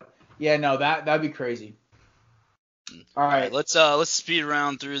comment, but yeah, no, that'd be crazy. All right, let's speed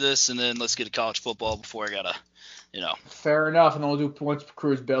around through this, and then let's get to college football before I gotta, Fair enough, and then we'll do points per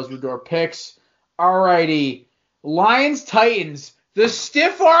cruise, Bills, we'll do our picks. All righty, Lions, Titans. The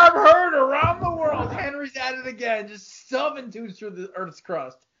stiff arm heard around the world. Henry's at it again, just stubbing dudes through the Earth's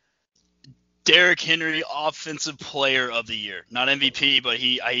crust. Derrick Henry, Offensive Player of the Year. Not MVP, but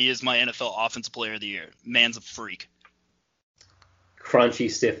he is my NFL Offensive Player of the Year. Man's a freak.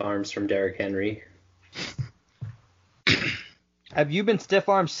 Crunchy stiff arms from Derrick Henry. Have you been stiff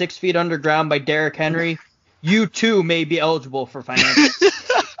armed 6 feet underground by Derrick Henry? You too may be eligible for financial.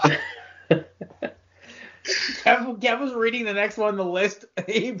 Kev was reading the next one on the list.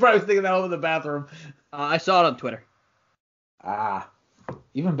 He probably was thinking that over the bathroom. I saw it on Twitter.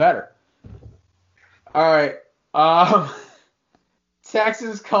 Even better. All right.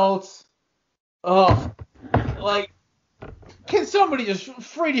 Texans, Colts. Oh, can somebody just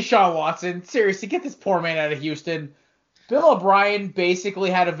free Deshaun Watson? Seriously, get this poor man out of Houston. Bill O'Brien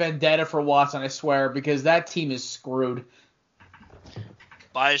basically had a vendetta for Watson, I swear, because that team is screwed.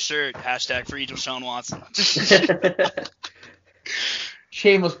 Buy a shirt. # free Deshaun Watson.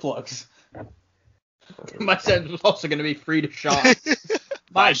 Shameless plugs. My sentence was also going to be free Deshaun.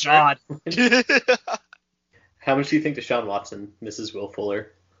 My God. How much do you think Deshaun Watson misses Will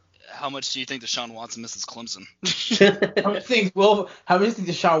Fuller? How much do you think Deshaun Watson misses Clemson? How much do you think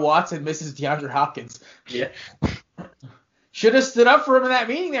Deshaun Watson misses DeAndre Hopkins? Yeah. Should have stood up for him in that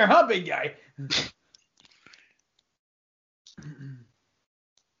meeting there, huh, big guy?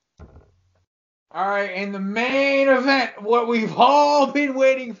 All right, in the main event, what we've all been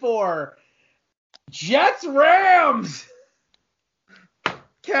waiting for, Jets Rams.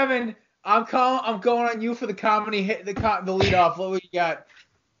 Kevin, I'm going on you for the comedy hit, the lead off. What you got?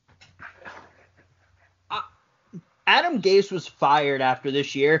 Adam Gase was fired after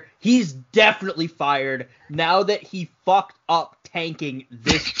this year. He's definitely fired now that he fucked up tanking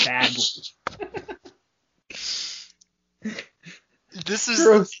this badly. This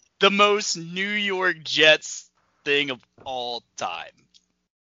is the most New York Jets thing of all time.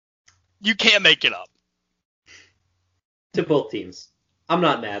 You can't make it up. To both teams. I'm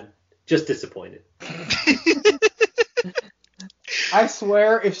not mad, just disappointed. I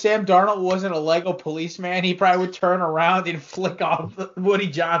swear, if Sam Darnold wasn't a Lego policeman, he probably would turn around and flick off Woody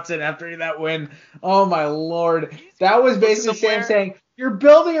Johnson after that win. Oh, my Lord. That was basically Sam saying, "You're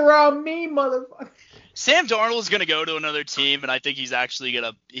building around me, motherfucker." Sam Darnold is going to go to another team, and I think he's actually going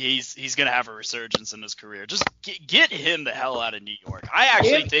to he's going to have a resurgence in his career. Just get him the hell out of New York. I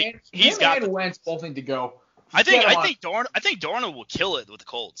actually think he's got Wentz both need to go. I think Darnold will kill it with the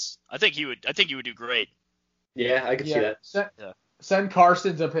Colts. I think he would do great. Yeah, I could see that. Send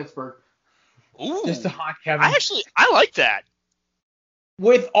Carson to Pittsburgh. Ooh. Just to haunt Kevin. I like that.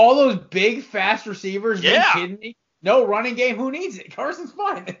 With all those big, fast receivers, yeah. Are you kidding me? No running game, who needs it? Carson's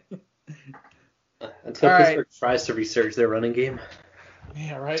fine. Until Pittsburgh tries to resurge their running game.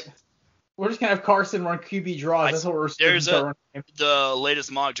 Yeah, right. We're just going to have Carson run QB draws. That's what we're doing. The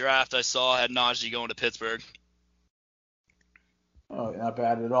latest mock draft I saw had Najee going to Pittsburgh. Oh, not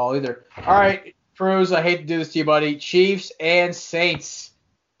bad at all either. All right, Cruz, I hate to do this to you, buddy. Chiefs and Saints.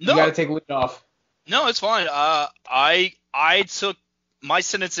 You got to take lead off. No, it's fine. I took my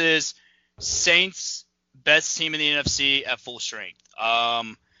sentence is Saints best team in the NFC at full strength.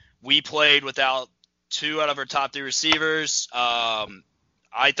 We played without 2 out of our top 3 receivers.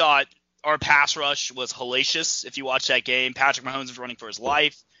 I thought our pass rush was hellacious. If you watch that game, Patrick Mahomes was running for his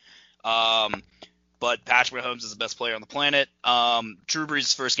life. But Patrick Mahomes is the best player on the planet. Drew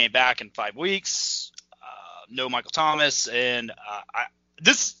Brees' first game back in 5 weeks. No Michael Thomas. And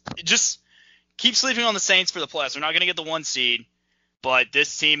this just keep sleeping on the Saints for the playoffs. They're not going to get the 1 seed. But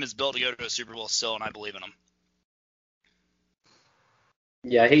this team is built to go to a Super Bowl still, and I believe in them.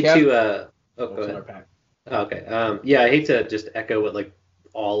 Yeah, I hate to go ahead. Okay. I hate to just echo what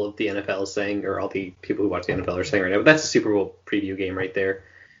all of the NFL is saying, or all the people who watch the NFL are saying right now. But that's a Super Bowl preview game right there.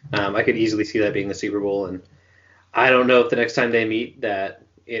 I could easily see that being the Super Bowl, and I don't know if the next time they meet that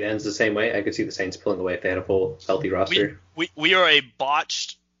it ends the same way. I could see the Saints pulling away if they had a full healthy roster. We are a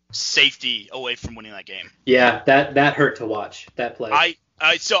botched safety away from winning that game. Yeah, that hurt to watch, that play.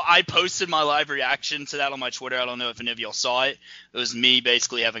 So I posted my live reaction to that on my Twitter. I don't know if any of y'all saw it. It was me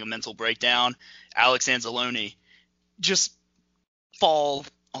basically having a mental breakdown. Alex Anzalone just fall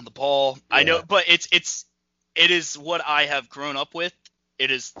on the ball. Yeah. I know, but it is what I have grown up with.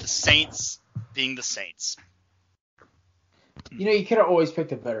 It is the Saints being the Saints. You know, you could have always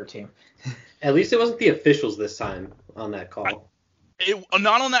picked a better team. At least it wasn't the officials this time on that call.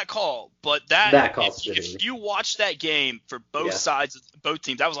 Not on that call, but that call. If you watch that game for both sides, both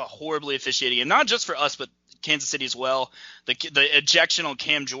teams, that was a horribly officiating, and not just for us, but Kansas City as well. The ejection on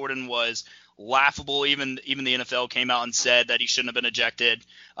Cam Jordan was laughable. Even the NFL came out and said that he shouldn't have been ejected.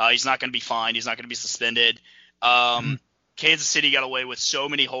 He's not going to be fined. He's not going to be suspended. Kansas City got away with so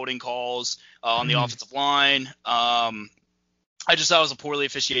many holding calls on the offensive line. I just thought it was a poorly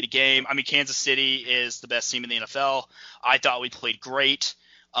officiated game. I mean, Kansas City is the best team in the NFL. I thought we played great,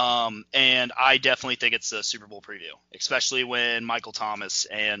 and I definitely think it's a Super Bowl preview, especially when Michael Thomas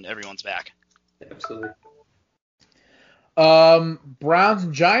and everyone's back. Absolutely. Browns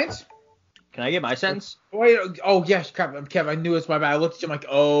and Giants. Can I get my sentence? Wait. Oh yes, crap. Kev, I knew it's my bad. I looked at you like,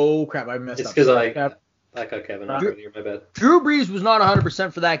 oh crap, I messed up. It's because I got Kevin out earlier. My bad. Drew Brees was not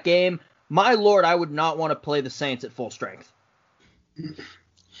 100% for that game. My lord, I would not want to play the Saints at full strength.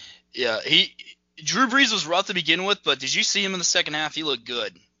 Yeah, Drew Brees was rough to begin with, but did you see him in the second half? He looked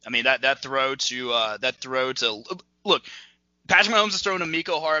good. I mean, that throw to look, Patrick Mahomes is throwing to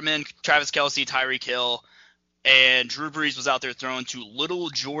Mecole Hardman, Travis Kelce, Tyreek Hill, and Drew Brees was out there throwing to little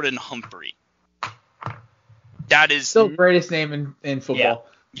Jordan Humphrey. That is still the greatest name in football.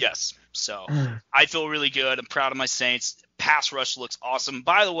 Yeah. Yes. So I feel really good. I'm proud of my Saints. Pass rush looks awesome.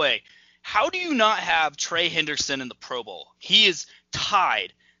 By the way, how do you not have Trey Henderson in the Pro Bowl? He is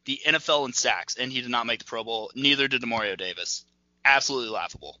tied the NFL in sacks, and he did not make the Pro Bowl. Neither did Demario Davis. Absolutely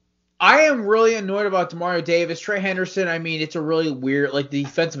laughable. I am really annoyed about Demario Davis. Trey Henderson, I mean, it's a really weird, like the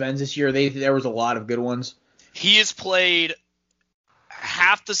defensive ends this year, there was a lot of good ones. He has played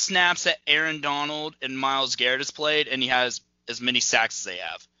half the snaps that Aaron Donald and Myles Garrett has played, and he has as many sacks as they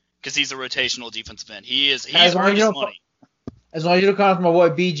have because he's a rotational defensive end. He's worth his money. As long as you don't come from my boy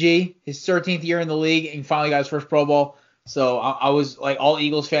BG, his 13th year in the league, and he finally got his first Pro Bowl. So I was like, all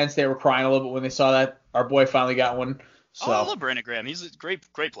Eagles fans, they were crying a little bit when they saw that our boy finally got one. So. I love Brandon Graham. He's a great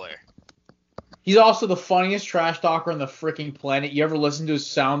player. He's also the funniest trash talker on the freaking planet. You ever listen to his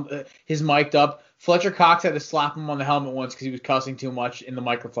sound, his mic'd up? Fletcher Cox had to slap him on the helmet once because he was cussing too much in the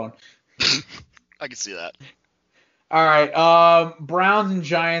microphone. I can see that. All right, Browns and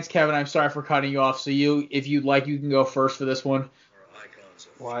Giants. Kevin, I'm sorry for cutting you off. So if you'd like, you can go first for this one.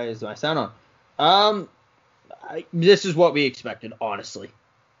 Why is my sound on? This is what we expected, honestly.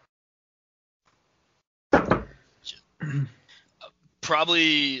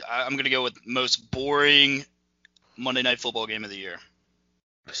 Probably, I'm going to go with most boring Monday Night Football game of the year.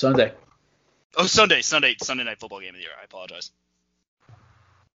 Sunday. Oh, Sunday Night Football game of the year. I apologize.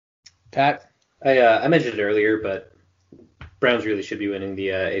 Pat? I mentioned it earlier, but Browns really should be winning the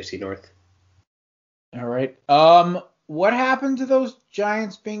AFC North. All right. What happened to those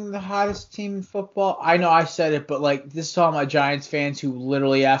Giants being the hottest team in football? I know I said it, but like this is all my Giants fans who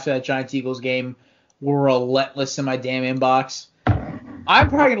literally after that Giants-Eagles game were relentless in my damn inbox. I'm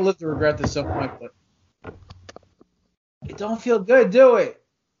probably gonna live to regret this at some point, but it don't feel good, do it?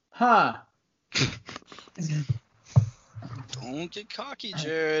 Huh? Don't get cocky,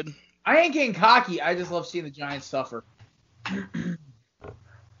 Jared. I ain't getting cocky. I just love seeing the Giants suffer.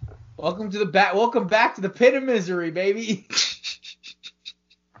 Welcome back to the pit of misery, baby.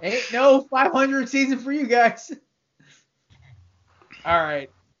 Ain't no 500 season for you guys. All right,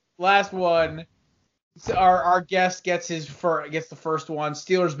 last one. So our guest gets the first one.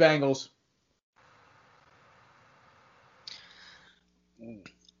 Steelers Bengals.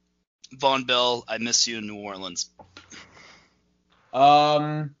 Von Bell, I miss you in New Orleans.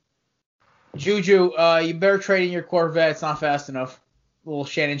 Juju, you better trade in your Corvette. It's not fast enough. A little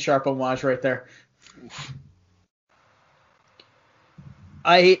Shannon Sharp homage right there. Oof.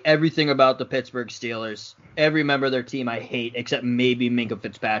 I hate everything about the Pittsburgh Steelers. Every member of their team I hate, except maybe Minkah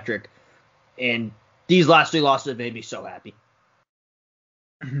Fitzpatrick. And these last 3 losses made me so happy.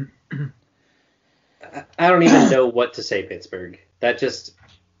 I don't even know what to say, Pittsburgh. That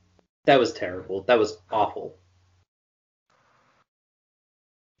was terrible. That was awful.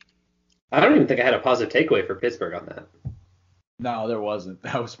 I don't even think I had a positive takeaway for Pittsburgh on that. No, there wasn't.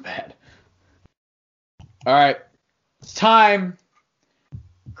 That was bad. All right. It's time.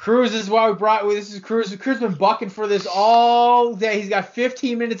 Cruz is why we brought. This is Cruz. Cruz has been bucking for this all day. He's got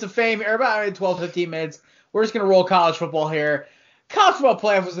 15 minutes of fame. Or about 12, 15 minutes. We're just going to roll college football here. College football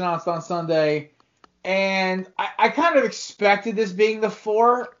playoff was announced on Sunday. And I kind of expected this being the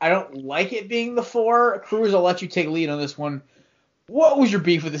 4. I don't like it being the 4. Cruz, I'll let you take lead on this one. What was your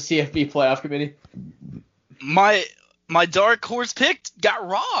beef with the CFB playoff committee? My dark horse pick got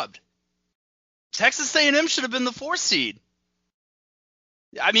robbed. Texas A&M should have been the 4 seed.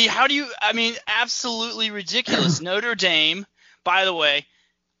 I mean, absolutely ridiculous. Notre Dame, by the way,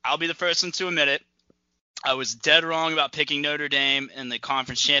 I'll be the first one to admit it. I was dead wrong about picking Notre Dame in the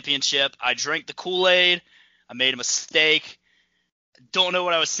conference championship. I drank the Kool-Aid. I made a mistake. Don't know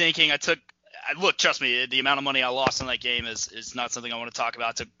what I was thinking. Look, trust me, the amount of money I lost in that game is not something I want to talk about.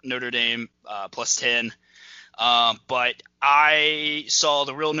 I took Notre Dame plus 10. But I saw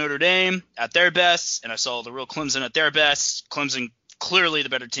the real Notre Dame at their best, and I saw the real Clemson at their best. Clemson clearly the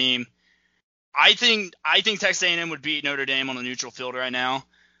better team. I think Texas A&M would beat Notre Dame on a neutral field right now.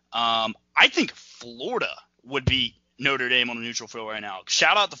 I think Florida would beat Notre Dame on a neutral field right now.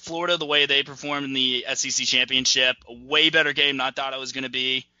 Shout out to Florida, the way they performed in the SEC championship. A way better game than I thought it was going to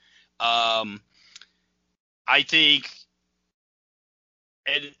be. I think –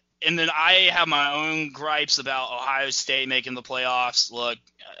 and then I have my own gripes about Ohio State making the playoffs. Look –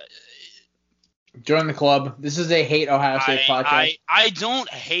 join the club. This is a hate Ohio State podcast. I don't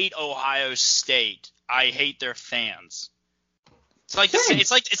hate Ohio State. I hate their fans.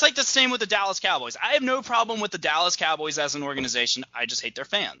 It's like the same with the Dallas Cowboys. I have no problem with the Dallas Cowboys as an organization. I just hate their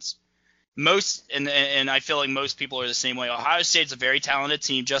fans. And I feel like most people are the same way. Ohio State's a very talented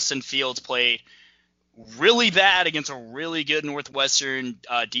team. Justin Fields played really bad against a really good Northwestern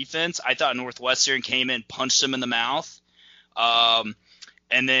defense. I thought Northwestern came in, punched them in the mouth.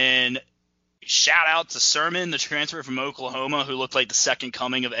 And then shout out to Sermon, the transfer from Oklahoma, who looked like the second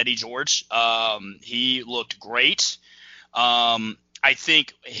coming of Eddie George. He looked great. I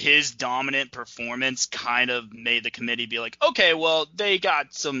think his dominant performance kind of made the committee be like, okay, well, they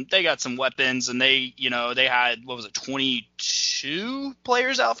got some weapons, and they had, 22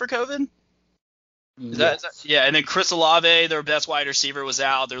 players out for COVID? Yes. Yeah, and then Chris Olave, their best wide receiver, was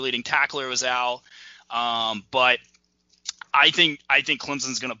out. Their leading tackler was out. But I think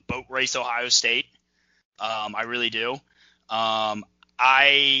Clemson's going to boat race Ohio State. I really do.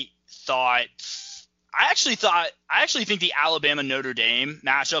 I actually think the Alabama Notre Dame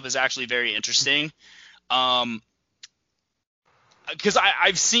matchup is actually very interesting. Because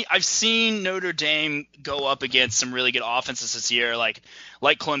I've seen Notre Dame go up against some really good offenses this year, like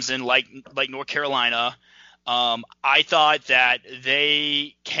Clemson, like North Carolina. I thought that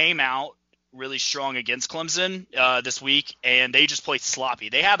they came out really strong against Clemson this week, and they just played sloppy.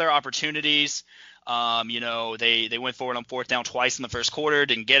 They had their opportunities. They went forward on fourth down twice in the first quarter,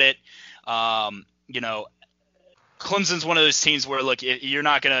 didn't get it. Clemson's one of those teams where, look, you're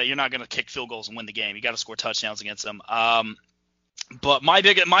not gonna kick field goals and win the game. You got to score touchdowns against them. But my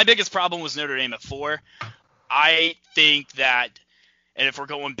biggest problem was Notre Dame at 4. I think that, and if we're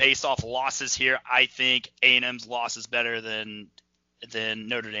going based off losses here, I think A&M's loss is better than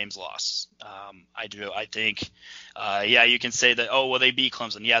Notre Dame's loss. I do. I think, you can say that, oh, well, they beat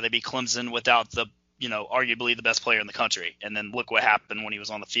Clemson. Yeah, they beat Clemson without the, arguably the best player in the country. And then look what happened when he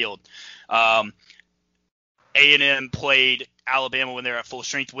was on the field. A&M played Alabama when they were at full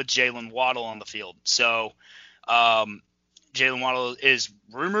strength with Jalen Waddle on the field. So Jalen Waddle is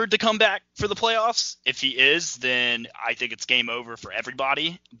rumored to come back for the playoffs. If he is, then I think it's game over for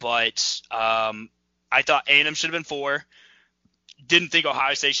everybody. But I thought A&M should have been 4. Didn't think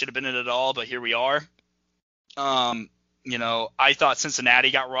Ohio State should have been in it at all, but here we are. I thought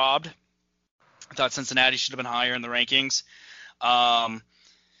Cincinnati got robbed. I thought Cincinnati should have been higher in the rankings.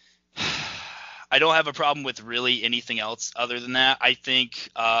 I don't have a problem with really anything else other than that. I think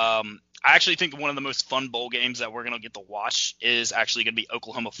I actually think one of the most fun bowl games that we're going to get to watch is actually going to be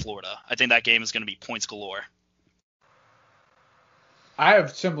Oklahoma-Florida. I think that game is going to be points galore. I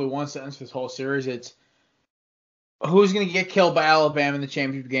have simply one sentence for this whole series. It's who's going to get killed by Alabama in the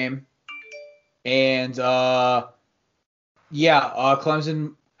championship game. And,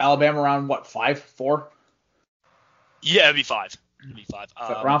 Clemson, Alabama around, 5, 4? Yeah, it'd be 5.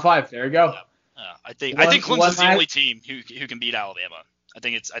 Round 5. There you go. Yeah. I think Clemson's the only team who can beat Alabama. I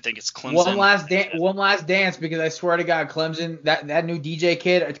think it's Clemson. One last dance, because I swear to God, Clemson, that new DJ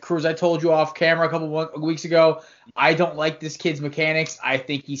kid, Cruz, I told you off camera a couple weeks ago, I don't like this kid's mechanics. I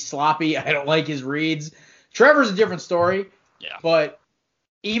think he's sloppy. I don't like his reads. Trevor's a different story. Yeah. But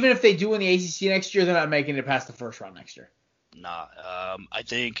even if they do win the ACC next year, they're not making it past the first round next year. Nah. I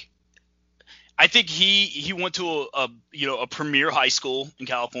think he went to a premier high school in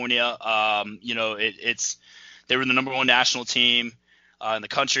California. They were the number 1 national team in the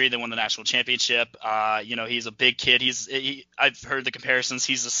country. They won the national championship. He's a big kid. I've heard the comparisons.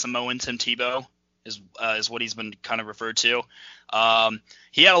 He's a Samoan Tim Tebow. is what he's been kind of referred to.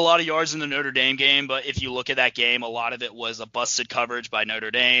 He had a lot of yards in the Notre Dame game, but if you look at that game, a lot of it was a busted coverage by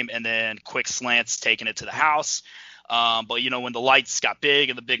Notre Dame and then quick slants taking it to the house. But, when the lights got big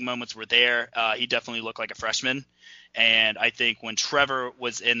and the big moments were there, he definitely looked like a freshman. And I think when Trevor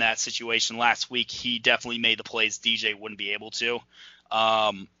was in that situation last week, he definitely made the plays DJ wouldn't be able to.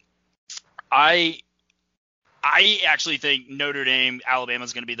 I actually think Notre Dame, Alabama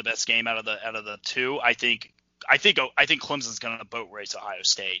is going to be the best game out of the two. I think Clemson's going to boat race Ohio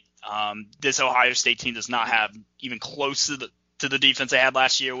State. This Ohio State team does not have even close to the defense they had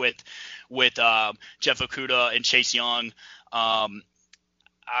last year with Jeff Okudah and Chase Young. I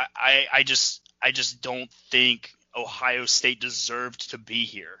just don't think Ohio State deserved to be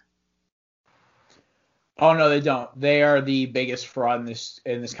here. Oh no, they don't. They are the biggest fraud in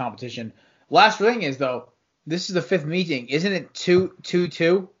this competition. Last thing is though, this is the fifth meeting. Isn't it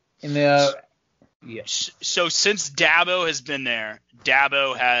 2-2 in the? Yes. So since Dabo has been there,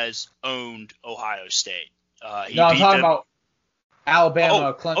 Dabo has owned Ohio State. I'm talking about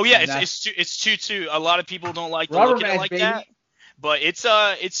Alabama. Clemson. Oh yeah, it's 2-2. A lot of people don't like to look at it like that, but it's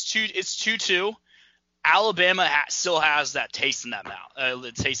 2-2. Alabama still has that taste in that mouth,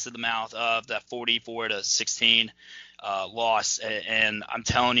 the taste of the mouth of that 44-16 loss, and I'm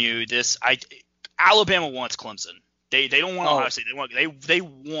telling you this. Alabama wants Clemson. They don't want Ohio State. They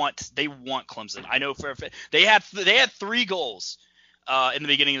want Clemson. I know for a fact. They had 3 goals in the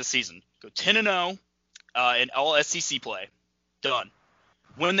beginning of the season. Go 10-0 in all SEC play. Done.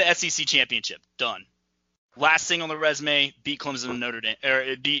 Win the SEC championship. Done. Last thing on the resume, beat Clemson in Notre Dame,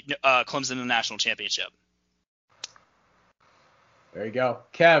 or beat Clemson in the national championship. There you go.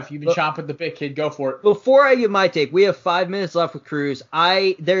 Kev, you've been chomping the bit, kid. Go for it. Before I give my take, we have 5 minutes left with Cruz.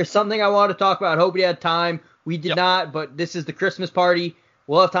 There's something I want to talk about. I hope we had time. We did not, but this is the Christmas party.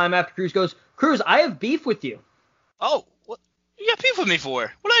 We'll have time after Cruz goes. Cruz, I have beef with you. Oh, what you got beef with me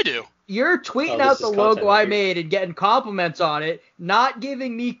for? What'd I do? You're tweeting out the logo I made and getting compliments on it, not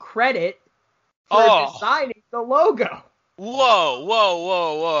giving me credit for designing the logo. Whoa.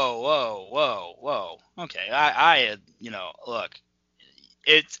 Okay, I look,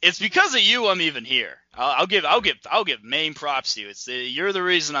 it's because of you I'm even here. I'll give main props to you. You're the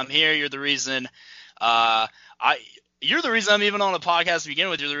reason I'm here. You're the reason you're the reason I'm even on a podcast to begin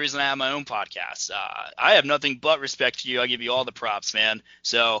with. You're the reason I have my own podcast. I have nothing but respect for you. I give you all the props, man.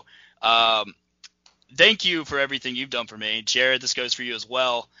 So, thank you for everything you've done for me. Jared, this goes for you as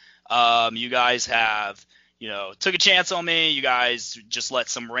well. You guys have, took a chance on me. You guys just let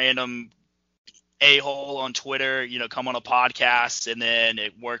some random a-hole on Twitter, come on a podcast, and then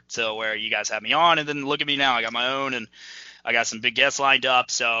it worked to where you guys have me on, and then look at me now. I got my own, and I got some big guests lined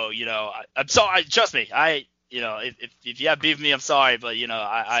up. So, I'm sorry. Trust me. If you have beef with me, I'm sorry, but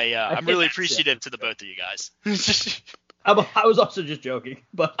I'm really appreciative to the both of you guys. I was also just joking,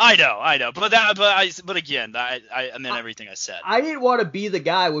 but I know, but again, I meant everything I said. I didn't want to be the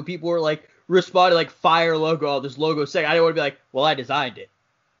guy when people were like responding like fire logo, this logo sick. I didn't want to be like, well, I designed it.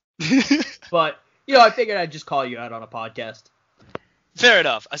 But I figured I'd just call you out on a podcast. Fair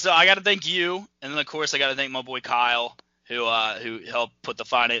enough. So I got to thank you, and then of course I got to thank my boy Kyle, who helped put the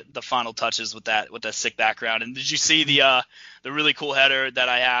final touches with that sick background. And did you see the really cool header that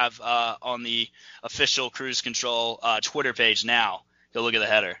I have on the official Cruise Control Twitter page now? Go look at the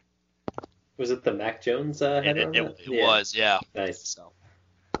header. Was it the Mac Jones header? It was, yeah. Nice.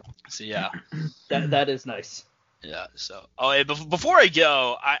 So yeah. that is nice. Yeah. So before I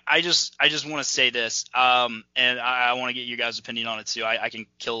go, I just want to say this, and I want to get you guys' opinion on it too. I can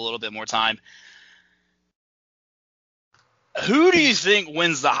kill a little bit more time. Who do you think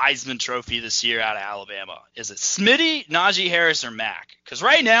wins the Heisman Trophy this year out of Alabama? Is it Smitty, Najee Harris, or Mac? Because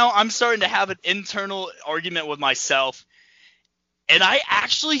right now I'm starting to have an internal argument with myself, and I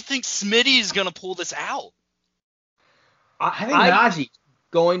actually think Smitty is going to pull this out. I think Najee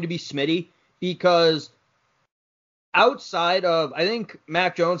going to be Smitty because outside of, I think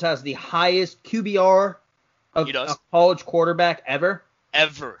Mac Jones has the highest QBR of a college quarterback ever.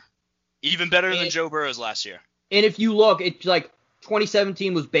 Even better than Joe Burrow's last year. And if you look, it's like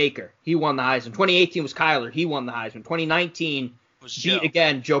 2017 was Baker. He won the Heisman. 2018 was Kyler. He won the Heisman. 2019 was Joe.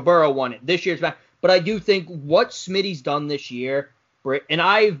 Again, Joe Burrow won it. This year's back. But I do think what Smitty's done this year, and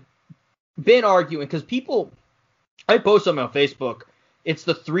I've been arguing because I post something on Facebook. It's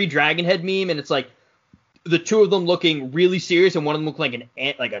the 3 dragon head meme, and it's like the 2 of them looking really serious, and one of them looking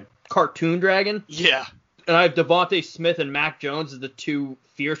like a cartoon dragon. Yeah. And I have Devontae Smith and Mac Jones as the 2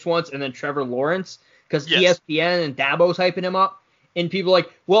 fierce ones, and then Trevor Lawrence. Because ESPN and Dabo's hyping him up. And people are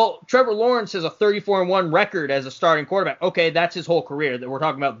like, well, Trevor Lawrence has a 34-1 record as a starting quarterback. Okay, that's his whole career that we're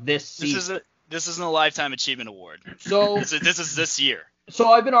talking about this season. This isn't a lifetime achievement award. So this is this year. So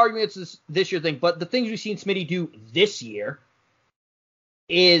I've been arguing it's this year thing, but the things we've seen Smitty do this year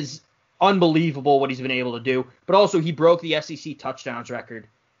is unbelievable what he's been able to do. But also he broke the SEC touchdowns record.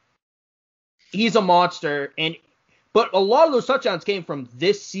 He's a monster, but a lot of those touchdowns came from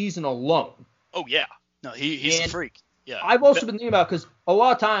this season alone. Oh yeah, no, he's a freak. Yeah, I've also been thinking about, because a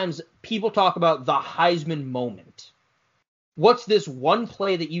lot of times people talk about the Heisman moment. What's this one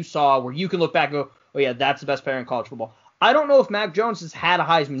play that you saw where you can look back and go, oh yeah, that's the best player in college football? I don't know if Mac Jones has had a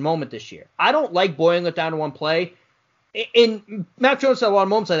Heisman moment this year. I don't like boiling it down to one play. And Mac Jones had a lot of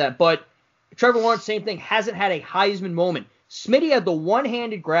moments like that, but Trevor Lawrence, same thing, hasn't had a Heisman moment. Smitty had the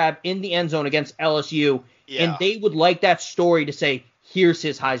one-handed grab in the end zone against LSU, and they would like that story to say, here's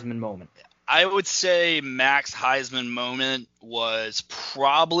his Heisman moment. I would say Mac's Heisman moment was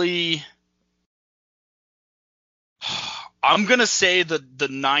probably, I'm going to say the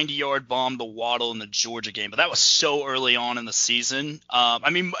 90-yard bomb to Waddle in the Georgia game, but that was so early on in the season. I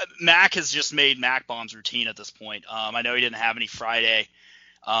mean, Mac has just made Mac bombs routine at this point. I know he didn't have any Saturday,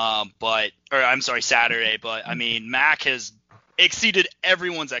 but I mean, Mac has exceeded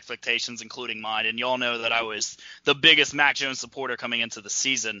everyone's expectations, including mine, and y'all know that I was the biggest Mac Jones supporter coming into the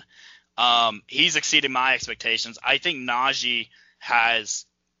season. He's exceeded my expectations. I think Najee has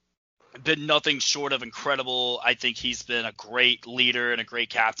been nothing short of incredible. I think he's been a great leader and a great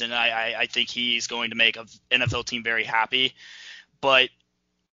captain. I think he's going to make an NFL team very happy. But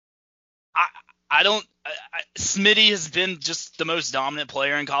Smitty has been just the most dominant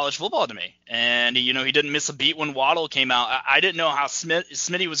player in college football to me. And, he didn't miss a beat when Waddle came out. I didn't know how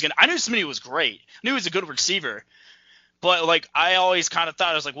Smitty was going to – I knew Smitty was great. I knew he was a good receiver. But, I always kind of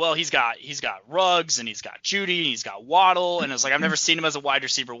thought, I was like, well, he's got Ruggs, and he's got Judy, and he's got Waddle. And it's like, I've never seen him as a wide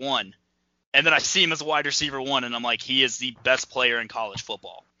receiver one. And then I see him as a wide receiver one, and I'm like, he is the best player in college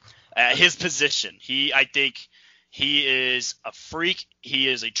football at his position. I think he is a freak. He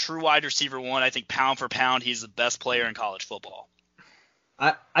is a true wide receiver one. I think pound for pound, he's the best player in college football.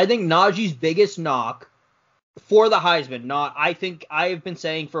 I think Najee's biggest knock for the Heisman, I think I have been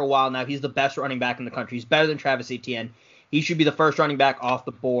saying for a while now, he's the best running back in the country. He's better than Travis Etienne. He should be the first running back off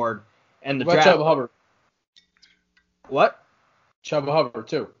the board. And the draft. Chuba Hubbard. What? Chuba Hubbard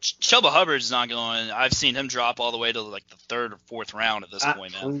too. Chuba Hubbard's not going. I've seen him drop all the way to the third or fourth round at this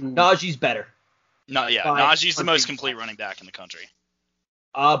point, man. Najee's better. No, yeah, Najee's the most complete running back in the country.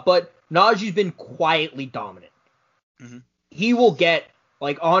 But Najee's been quietly dominant. Mm-hmm. He will get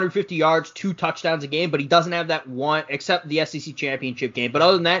 150 yards, 2 touchdowns a game, but he doesn't have that one, except the SEC championship game. But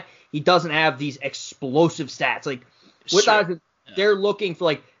other than that, he doesn't have these explosive stats. They're looking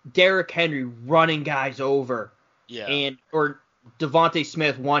for Derrick Henry running guys over, or Devontae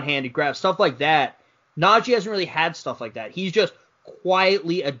Smith one-handed grab, stuff like that. Najee hasn't really had stuff like that. He's just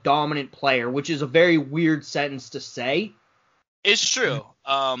quietly a dominant player, which is a very weird sentence to say. It's true.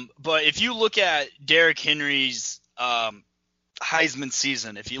 But if you look at Derrick Henry's Heisman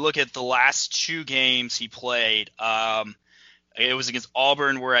season, if you look at the last 2 games he played, it was against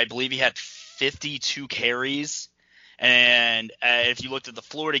Auburn where I believe he had 52 carries. And if you looked at the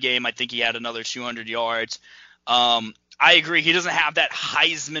Florida game, I think he had another 200 yards. I agree. He doesn't have that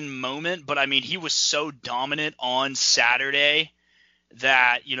Heisman moment, but I mean, he was so dominant on Saturday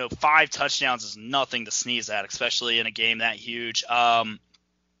that, 5 touchdowns is nothing to sneeze at, especially in a game that huge. I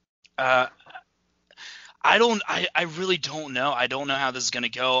really don't know. I don't know how this is going to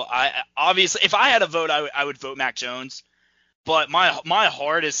go. Obviously, if I had a vote, I would vote Mac Jones, but my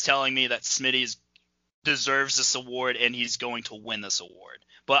heart is telling me that Smitty deserves this award and he's going to win this award.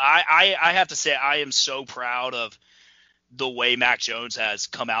 But I have to say, I am so proud of the way Mac Jones has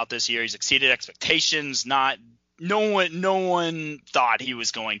come out this year. He's exceeded expectations. No one thought he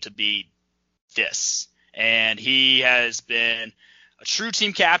was going to be this, and he has been a true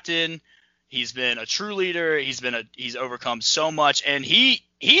team captain. He's been a true leader. He's overcome so much, and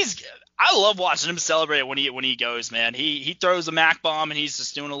I love watching him celebrate when he goes, man. He throws a Mac bomb and he's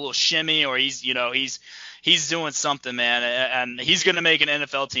just doing a little shimmy, or he's doing something, man, and he's going to make an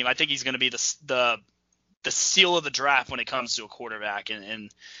NFL team. I think he's going to be the seal of the draft when it comes to a quarterback,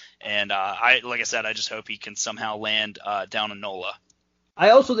 and like I said, I just hope he can somehow land down in NOLA.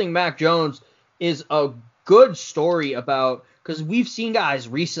 I also think Mac Jones is a good story because we've seen guys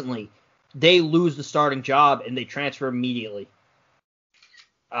recently, they lose the starting job and they transfer immediately.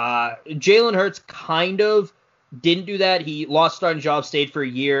 Jalen Hurts kind of didn't do that. He lost starting job, stayed for a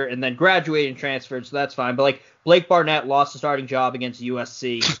year, and then graduated and transferred, so that's fine. But Blake Barnett lost the starting job against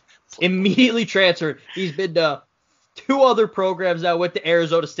USC, immediately transferred. He's been to 2 other programs now. Went to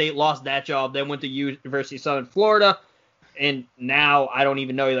Arizona State, lost that job, then went to University of Southern Florida. and now I don't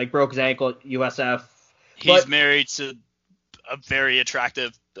even know. He like broke his ankle at USF. He's married to a very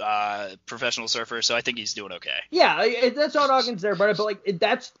attractive professional surfer, so I think he's doing okay. Yeah, that's not Hawkins there, but like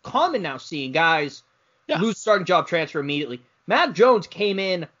that's common now, seeing guys lose starting job, transfer immediately. Mac Jones came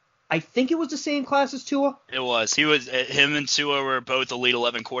in, I think it was the same class as Tua. It was. Him and Tua were both Elite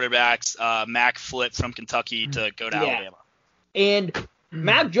 11 quarterbacks. Mac flipped from Kentucky to go to Alabama. And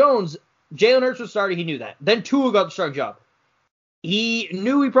Mac Jones, Jalen Hurts was starting, he knew that. Then Tua got the starting job. He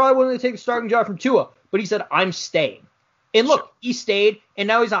knew he probably wasn't going to take the starting job from Tua, but he said, I'm staying. And look, he stayed, and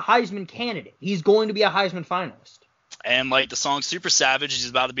now he's a Heisman candidate. He's going to be a Heisman finalist. And like the song Super Savage, he's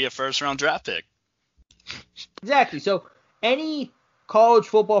about to be a first-round draft pick. Exactly. So any college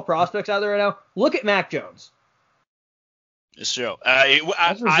football prospects out there right now, look at Mac Jones. It's true.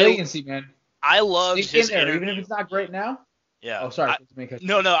 That's resiliency, man. I loved his interview. Even if it's not great now. Yeah. Oh, sorry. I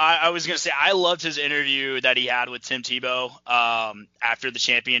was going to say, I loved his interview that he had with Tim Tebow after the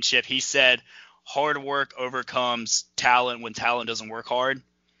championship. He said, hard work overcomes talent when talent doesn't work hard.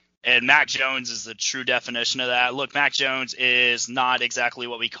 And Mac Jones is the true definition of that. Look, Mac Jones is not exactly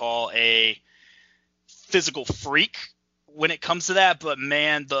what we call a physical freak when it comes to that, but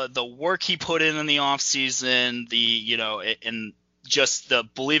man, the work he put in the offseason, and just the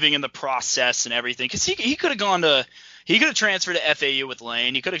believing in the process and everything, because he could have transferred to FAU with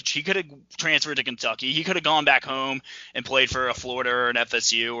Lane. He could have transferred to Kentucky. He could have gone back home and played for a Florida or an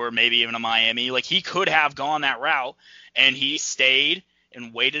FSU or maybe even a Miami. Like, he could have gone that route, and he stayed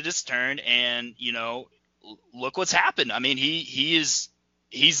and waited his turn. And look what's happened. I mean, he's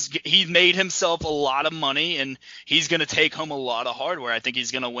made himself a lot of money, and he's going to take home a lot of hardware. I think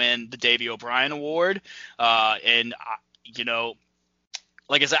he's going to win the Davey O'Brien Award. Like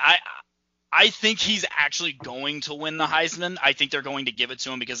I said, I think he's actually going to win the Heisman. I think they're going to give it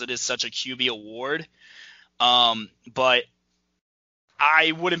to him because it is such a QB award. But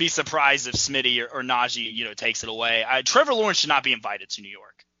I wouldn't be surprised if Smitty or Najee, takes it away. Trevor Lawrence should not be invited to New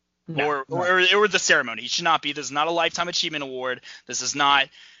York or the ceremony. He should not be. This is not a Lifetime Achievement Award. This is not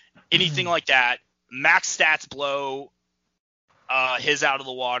anything like that. Max stats blow his out of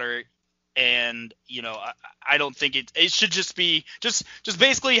the water. And, I don't think it should just be just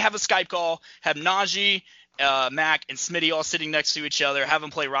basically have a Skype call, have Najee, Mac, and Smitty all sitting next to each other, have them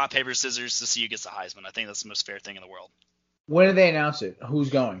play rock, paper, scissors to see who gets the Heisman. I think that's the most fair thing in the world. When did they announce it? Who's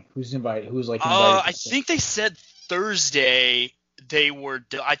going? Who's invited? Who's invited? I think they said Thursday they were.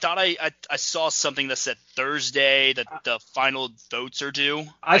 I thought I saw something that said Thursday that the final votes are due.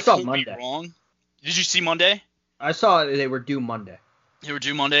 I saw could Monday. Be wrong. Did you see Monday? I saw they were due Monday. They were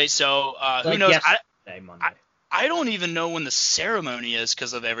due Monday, so who knows? I don't even know when the ceremony is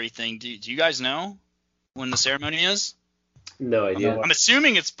because of everything. Do you guys know when the ceremony is? No idea. I'm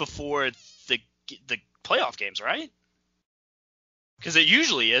assuming it's before the playoff games, right? Because it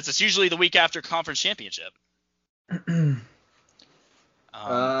usually is. It's usually the week after conference championship.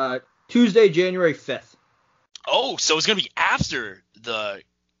 Tuesday, January 5th. Oh, so it's going to be after the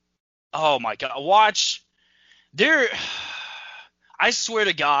 – oh, my God. Watch. I swear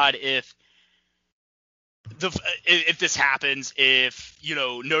to God, if this happens, if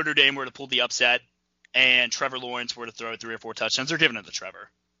Notre Dame were to pull the upset and Trevor Lawrence were to throw 3 or 4 touchdowns, they're giving it to Trevor.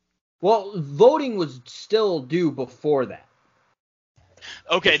 Well, voting was still due before that.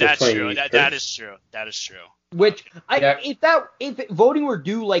 Okay, that's true. That is true. That is true. Which if voting were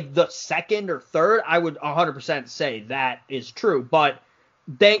due like the 2nd or 3rd, I would 100% say that is true. But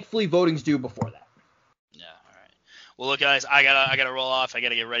thankfully, voting's due before that. Well, look, guys, I gotta roll off. I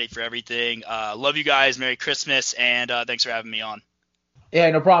gotta get ready for everything. Love you guys. Merry Christmas, and thanks for having me on.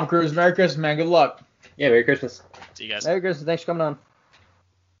 Yeah, no problem, Cruz. Merry Christmas, man. Good luck. Yeah, Merry Christmas. See you guys. Merry Christmas. Thanks for coming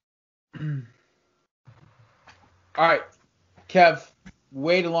on. All right, Kev,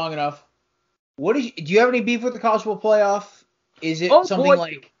 waited long enough. Do you have any beef with the college football playoff? Is it something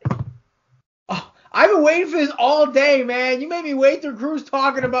like? I've been waiting for this all day, man. You made me wait through Cruz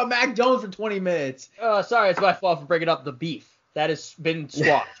talking about Mac Jones for 20 minutes. Sorry, it's my fault for bringing up the beef. That has been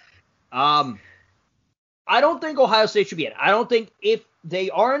squashed. I don't think Ohio State should be in it. I don't think if they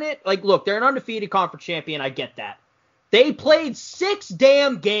are in it, like, look, they're an undefeated conference champion. I get that. They played 6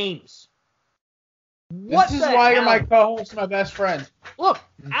 damn games. This is why you're my co-host, my best friend. Look,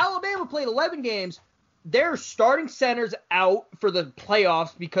 Alabama played 11 games. Their starting center's out for the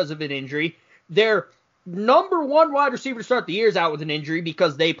playoffs because of an injury. Their number 1 wide receiver to start the year is out with an injury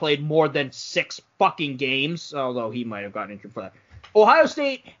because they played more than 6 fucking games, although he might have gotten injured for that. Ohio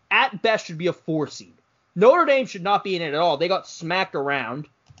State, at best, should be a 4 seed. Notre Dame should not be in it at all. They got smacked around.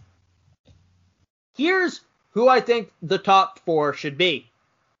 Here's who I think the top 4 should be.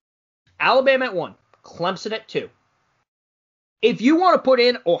 Alabama at 1, Clemson at 2, If you want to put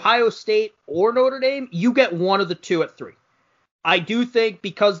in Ohio State or Notre Dame, you get one of the two at 3. I do think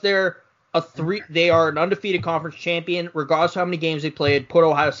because they are an undefeated conference champion, regardless of how many games they played, put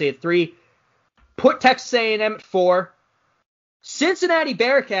Ohio State at 3, put Texas A&M at 4. Cincinnati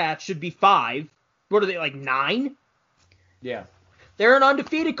Bearcats should be 5. What are they, like 9? Yeah. They're an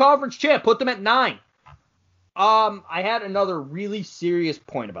undefeated conference champ. Put them at 9. I had another really serious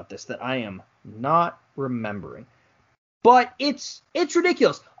point about this that I am not remembering. But it's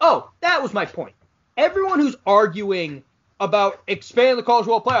ridiculous. Oh, that was my point. Everyone who's arguing about expanding the college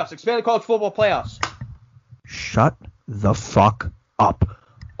football playoffs, shut the fuck up.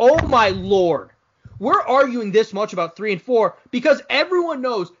 Oh my lord. We're arguing this much about 3 and 4 because everyone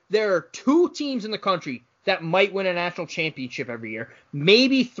knows there are 2 teams in the country that might win a national championship every year.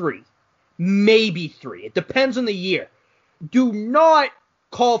 Maybe 3. It depends on the year. Do not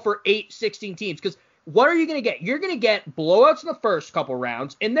call for 8, 16 teams because what are you going to get? You're going to get blowouts in the first couple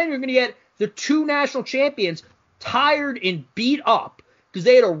rounds, and then you're going to get the 2 national champions tired and beat up because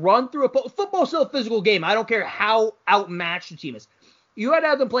they had to run through football's still a physical game. I don't care how outmatched the team is. You had to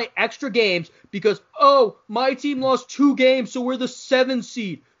have them play extra games because, oh, my team lost 2 games, so we're the 7th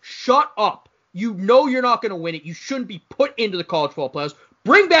seed. Shut up. You know you're not going to win it. You shouldn't be put into the college football playoffs.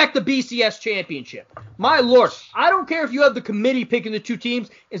 Bring back the BCS championship. My lord, I don't care if you have the committee picking the 2 teams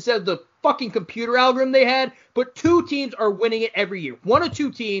instead of the fucking computer algorithm they had, but 2 teams are winning it every year. 1 or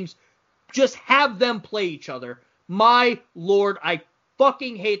 2 teams, just have them play each other. My lord, I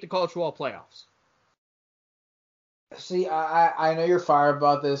fucking hate the college football playoffs. See, I know you're fired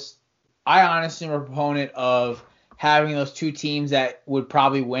about this. I honestly am a proponent of having those 2 teams that would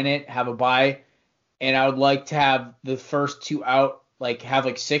probably win it have a bye, and I would like to have the first 2 out, like have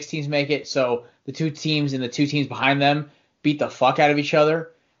like 6 teams make it, so the 2 teams and the 2 teams behind them beat the fuck out of each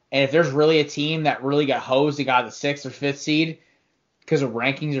other. And if there's really a team that really got hosed and got the 6th or 5th seed because of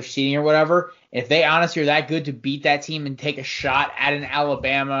rankings or seeding or whatever, if they honestly are that good to beat that team and take a shot at an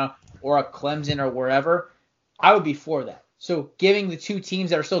Alabama or a Clemson or wherever, I would be for that. So giving the 2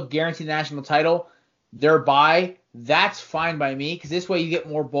 teams that are still guaranteed the national title their bye, that's fine by me because this way you get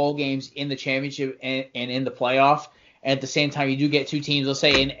more bowl games in the championship and in the playoff. And at the same time, you do get 2 teams, let's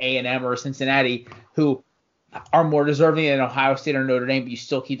say an A&M or a Cincinnati, who are more deserving than Ohio State or Notre Dame, but you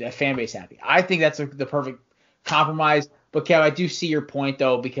still keep that fan base happy. I think that's the perfect compromise. But, Kev, I do see your point,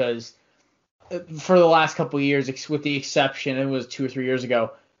 though, because for the last couple of years, with the exception, it was 2 or 3 years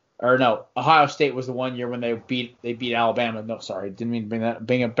ago, or no, Ohio State was the one year when they beat Alabama. No, sorry, didn't mean to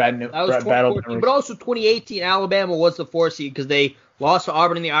bring a bad news. That was 2014, but also 2018, Alabama was the 4th seed because they lost to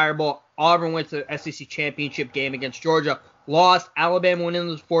Auburn in the Iron Bowl. Auburn went to the SEC championship game against Georgia, lost. Alabama went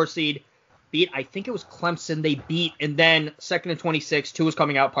into the 4th seed, beat, I think it was Clemson they beat, and then 2nd and 26, 2 was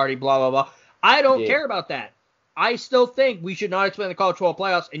coming out party, blah, blah, blah. I don't care about that. I still think we should not expand the college football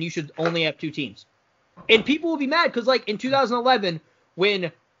playoffs, and you should only have 2 teams. And people will be mad because, like, in 2011,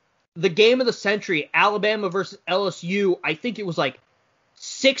 when the game of the century, Alabama versus LSU, I think it was like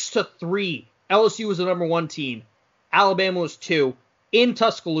 6-3. LSU was the number 1 team. Alabama was 2 in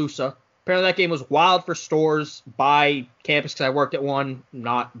Tuscaloosa. Apparently that game was wild for stores by campus because I worked at one,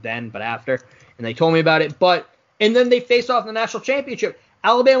 not then, but after. And they told me about it. And then they faced off in the national championship.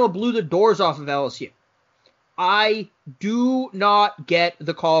 Alabama blew the doors off of LSU. I do not get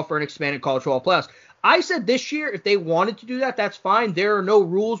the call for an expanded college football playoffs. I said this year, if they wanted to do that, that's fine. There are no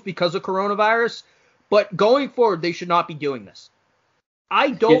rules because of coronavirus. But going forward, they should not be doing this. I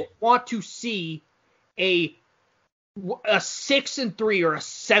don't want to see a 6-3 or a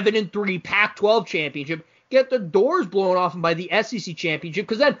 7-3 Pac-12 championship get the doors blown off them by the SEC championship.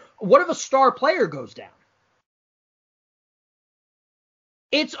 Because then, what if a star player goes down?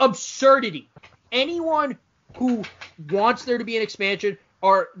 It's absurdity. Anyone who wants there to be an expansion,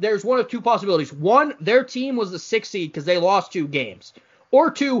 there's one of 2 possibilities. 1, their team was the 6th seed because they lost 2 games. Or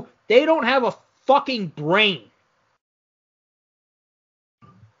 2, they don't have a fucking brain.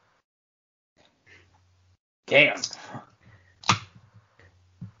 Damn.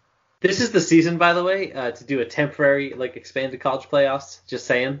 This is the season, by the way, to do a temporary, expanded college playoffs. Just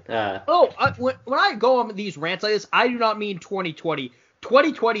saying. When I go on these rants like this, I do not mean 2020.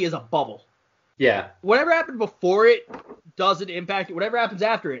 2020 is a bubble. Yeah. Whatever happened before it doesn't impact it. Whatever happens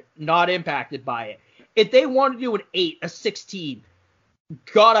after it, not impacted by it. If they want to do an 8, a 16,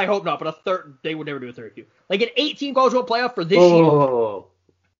 God, I hope not, but they would never do a 32. Like an 18 college football playoff for this year. Oh,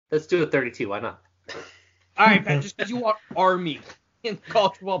 let's do a 32. Why not? All right, Pat, just because you want Army in the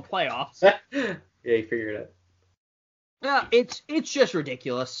college football playoffs. Yeah, you figured it out. Yeah, it's just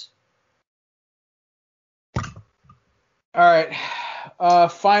ridiculous. All right.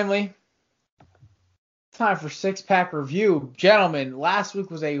 Finally, Time for six-pack review. Gentlemen, last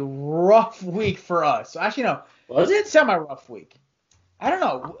week was a rough week for us. Actually, no. Was it? Semi-rough week. I don't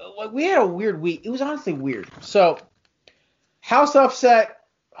know. Like, we had a weird week. It was honestly weird. So, house upset.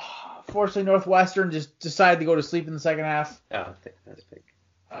 Fortunately, Northwestern just decided to go to sleep in the second half. Oh, that's big.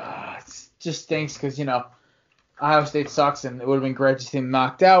 It just stinks because, Ohio State sucks, and it would have been great to see them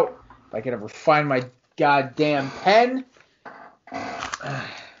knocked out. If I could ever find my goddamn pen.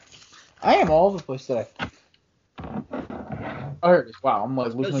 I am all over the place today. Oh, here it is. Wow, I'm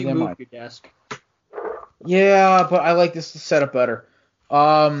like losing my damn mind. Your desk. Yeah, but I like this setup better.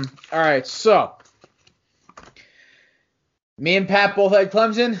 All right, so me and Pat both had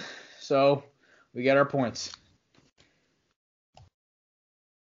Clemson, so we got our points.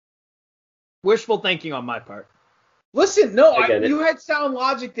 Wishful thinking on my part. Listen, no, get it. you had sound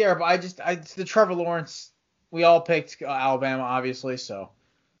logic there, but it's the Trevor Lawrence. We all picked Alabama, obviously, so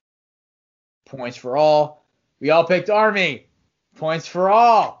points for all. We all picked Army. Points for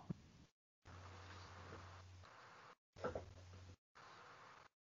all.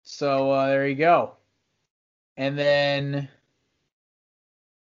 So there you go. And then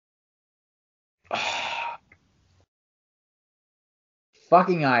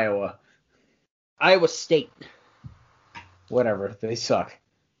fucking Iowa. Iowa State. Whatever. They suck.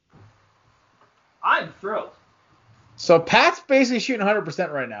 I'm thrilled. So Pat's basically shooting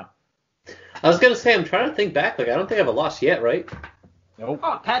 100% right now. I was going to say, I'm trying to think back. Like, I don't think I have a loss yet, right? Nope.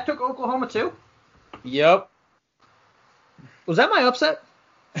 Oh, Pat took Oklahoma too? Yep. Was that my upset?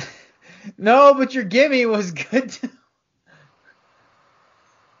 No, but your gimme was good too.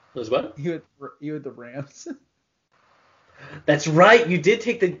 Was what? You had the Rams. That's right. You did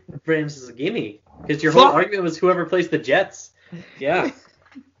take the Rams as a gimme. Because your whole argument was whoever plays the Jets. Yeah.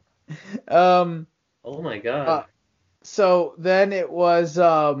 Oh, my God. So then it was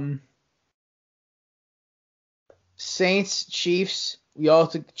Saints, Chiefs. We all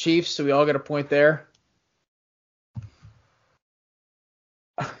took the Chiefs, so we all got a point there.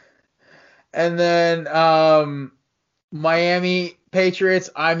 And then Miami, Patriots.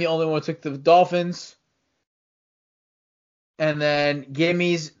 I'm the only one who took the Dolphins. And then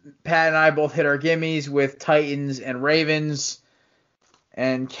gimmies. Pat and I both hit our gimmies with Titans and Ravens.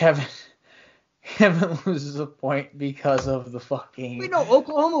 And Kevin loses a point because of the fucking... Wait, no,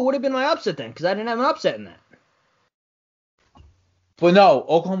 Oklahoma would have been my upset then, because I didn't have an upset in that. But no,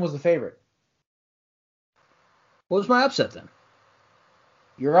 Oklahoma was the favorite. What was my upset then?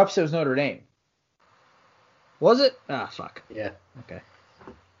 Your upset was Notre Dame. Was it? Ah, fuck. Yeah. Okay.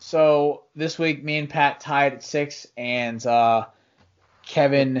 So this week, me and Pat tied at 6, and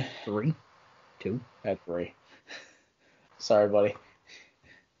Kevin... 3? 2? At 3. Sorry, buddy.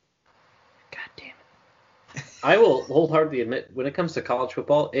 God damn it. I will wholeheartedly admit, when it comes to college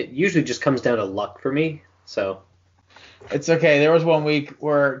football, it usually just comes down to luck for me. So it's okay. There was one week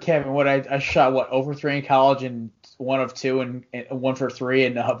where Kevin, I shot over 3 in college and 1 of 2 and 1 for 3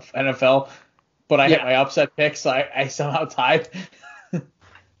 in NFL, but I hit my upset pick, so I somehow tied.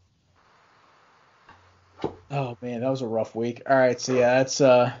 Oh man, that was a rough week. All right, so yeah, that's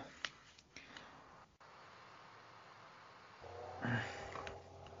I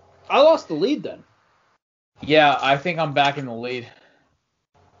lost the lead then. Yeah, I think I'm back in the lead.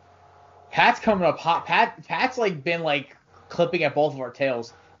 Pat's coming up hot. Pat's been clipping at both of our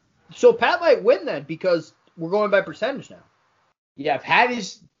tails. So Pat might win then because we're going by percentage now. Yeah, Pat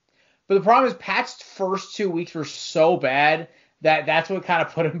is. But the problem is Pat's first 2 weeks were so bad that's what kind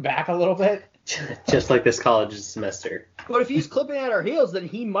of put him back a little bit. Just like this college semester. But if he's clipping at our heels, then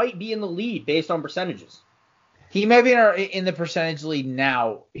he might be in the lead based on percentages. He might be in the percentage lead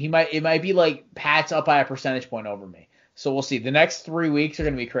now. It might be like Pat's up by a percentage point over me. So we'll see. The next 3 weeks are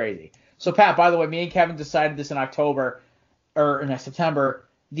going to be crazy. So Pat, by the way, me and Kevin decided this in September.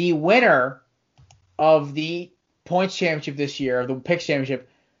 The winner of the points championship this year, the picks championship,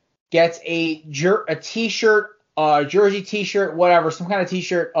 gets a t-shirt, jersey t-shirt, whatever, some kind of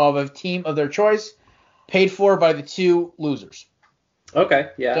t-shirt of a team of their choice, paid for by the 2 losers. Okay,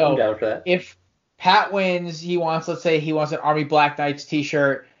 yeah, so I'm down for that. If Pat wins, let's say he wants an Army Black Knights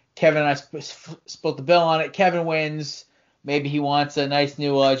t-shirt. Kevin and I split the bill on it. Kevin wins. Maybe he wants a nice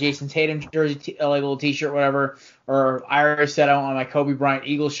new Jason Tatum jersey, little t-shirt, whatever. Or I already said I want my Kobe Bryant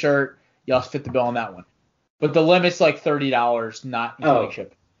Eagles shirt. Y'all split the bill on that one. But the limit's like $30, not including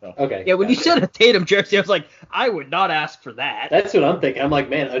shipping. So. Okay. Yeah, when you said a Tatum jersey, I was like, I would not ask for that. That's what I'm thinking. I'm like,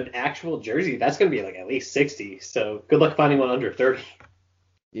 man, an actual jersey, that's going to be like at least 60. So good luck finding one under 30.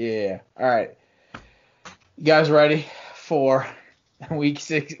 Yeah. All right. You guys ready for week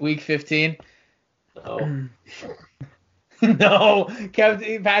 15? Oh. No,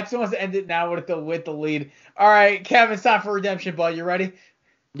 Kevin. Paxton wants to end it now with the lead. All right, Kevin, it's time for redemption, bud. You ready?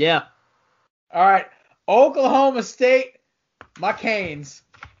 Yeah. All right, Oklahoma State, my Canes.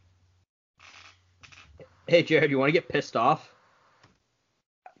 Hey, Jared, you want to get pissed off?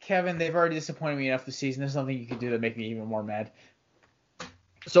 Kevin, they've already disappointed me enough this season. There's nothing you can do to make me even more mad.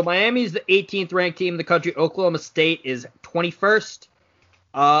 So Miami is the 18th ranked team in the country. Oklahoma State is 21st.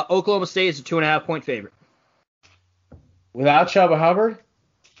 Oklahoma State is a 2.5-point favorite. Without Chuba Hubbard?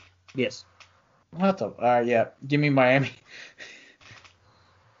 Yes. What the? All right, yeah. Give me Miami.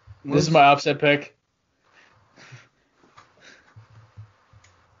 This is my upset pick.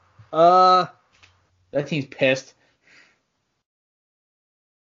 That team's pissed.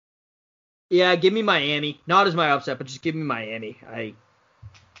 Yeah, give me Miami. Not as my upset, but just give me Miami.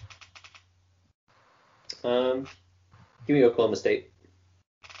 Give me Oklahoma State.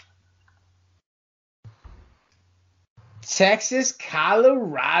 Texas,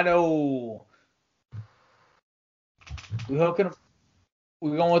 Colorado. We going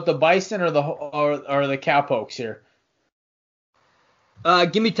with the Bison or the Cowpokes here?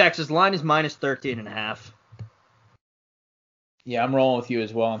 Give me Texas. Line is minus 13.5. Yeah, I'm rolling with you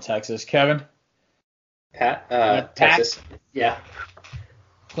as well in Texas. Kevin? Texas. Yeah.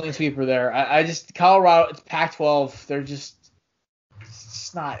 Clean sweeper there. I just Colorado. It's Pac-12. They're just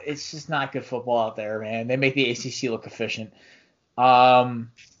it's just not good football out there, man. They make the ACC look efficient.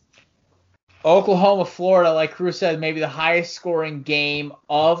 Oklahoma, Florida, like Cruz said, maybe the highest scoring game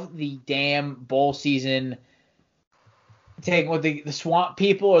of the damn bowl season. Taking with the swamp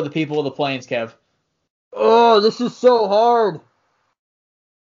people or the people of the plains, Kev? Oh, this is so hard.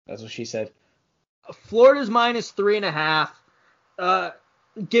 That's what she said. Florida's minus 3.5.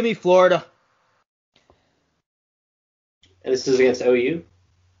 Give me Florida. And this is against OU?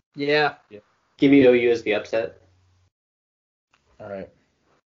 Yeah. Give me OU as the upset. All right.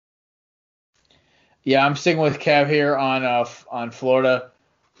 Yeah, I'm sticking with Kev here on Florida.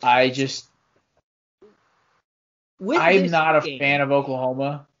 I'm not a fan of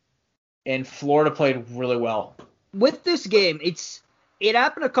Oklahoma, and Florida played really well. With this game, it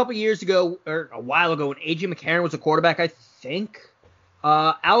happened a couple years ago, or a while ago, when A.J. McCarron was a quarterback, I think.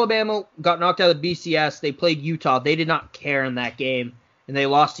 Alabama got knocked out of the BCS. They played Utah. They did not care in that game, and they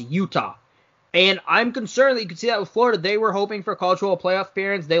lost to Utah. And I'm concerned that you can see that with Florida. They were hoping for a college football playoff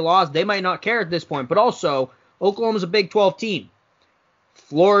appearance. They lost. They might not care at this point. But also, Oklahoma's a Big 12 team.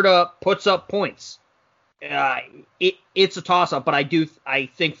 Florida puts up points. It's a toss-up, but I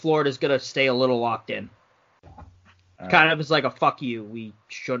think Florida's going to stay a little locked in. Kind of is like a fuck you. We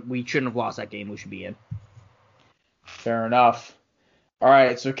shouldn't have lost that game. We should be in. Fair enough. All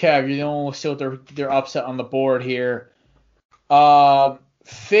right, so Kev, you're the only one still with their upset on the board here.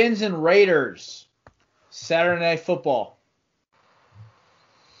 Finns and Raiders, Saturday Night Football.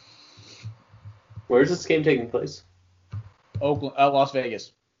 Where's this game taking place? Oakland, Las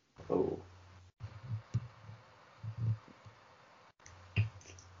Vegas. Oh.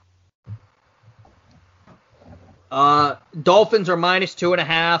 Dolphins are minus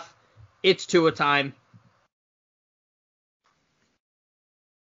 2.5. It's Tua time.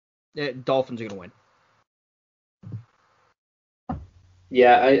 Dolphins are going to win.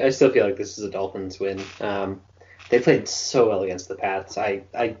 Yeah, I still feel like this is a Dolphins win. They played so well against the Pats. I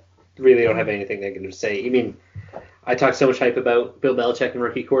really don't have anything negative to say. I mean, I talked so much hype about Bill Belichick and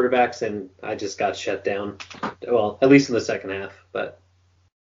rookie quarterbacks, and I just got shut down. Well, at least in the second half, but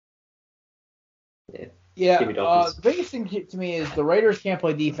yeah. Yeah, the biggest thing to me is the Raiders can't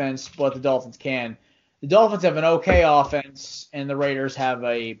play defense, but the Dolphins can. The Dolphins have an okay offense, and the Raiders have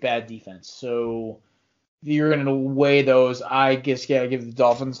a bad defense. So if you're going to weigh those, I guess, yeah, give the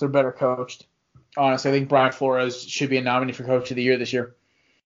Dolphins. They're better coached. Honestly, I think Brian Flores should be a nominee for Coach of the Year this year.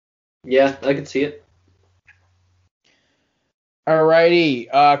 Yeah, I can see it.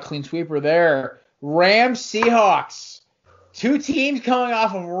 Alrighty, clean sweeper there. Rams, Seahawks. Two teams coming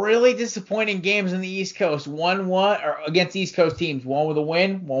off of really disappointing games in the East Coast. One or against East Coast teams. One with a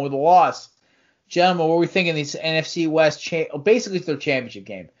win, one with a loss. Gentlemen, what are we thinking? These NFC West, basically it's their championship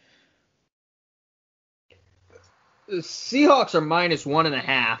game. The Seahawks are minus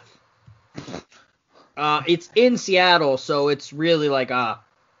 1.5. It's in Seattle, so it's really like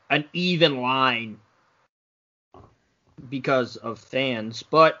an even line because of fans.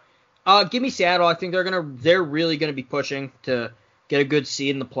 But give me Seattle. I think they're really gonna be pushing to get a good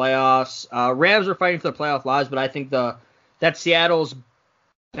seed in the playoffs. Rams are fighting for the playoff lives, but I think that Seattle's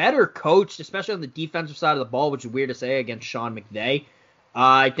better coached, especially on the defensive side of the ball, which is weird to say against Sean McVay.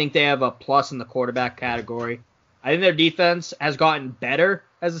 I think they have a plus in the quarterback category. I think their defense has gotten better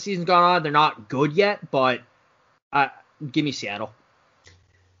as the season's gone on. They're not good yet, but Give me Seattle.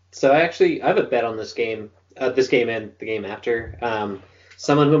 So I have a bet on this game and the game after.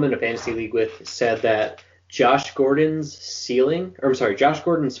 Someone who I'm in a fantasy league with said that Josh Gordon's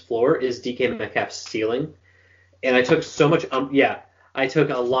floor is DK Metcalf's ceiling, and I took so much I took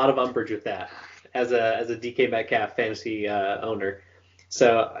a lot of umbrage with that as a DK Metcalf fantasy owner.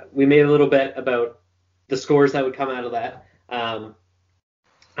 So we made a little bet about the scores that would come out of that.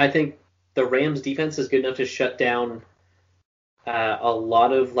 I think the Rams defense is good enough to shut down a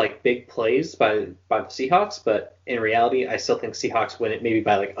lot of like big plays by the Seahawks, but in reality, I still think Seahawks win it maybe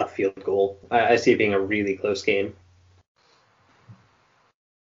by like a field goal. I see it being a really close game.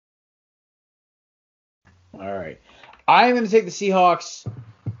 All right. I'm going to take the Seahawks.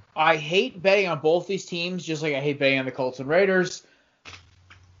 I hate betting on both these teams, just like I hate betting on the Colts and Raiders.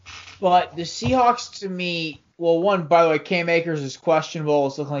 But the Seahawks, to me, well, one, by the way, Cam Akers is questionable.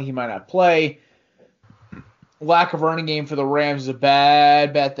 It's looking like he might not play. Lack of running game for the Rams is a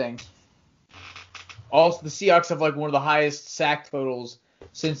bad thing. Also, the Seahawks have like one of the highest sack totals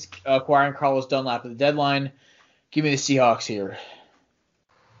since acquiring Carlos Dunlap at the deadline. Give me the Seahawks here.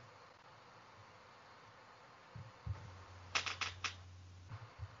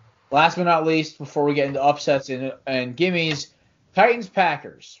 Last but not least, before we get into upsets and gimmies,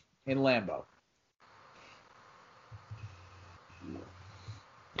 Titans-Packers in Lambeau.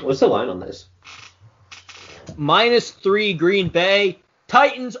 What's the line on this? -3 Green Bay.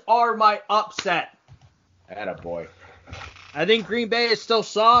 Titans are my upset. Attaboy. I think Green Bay is still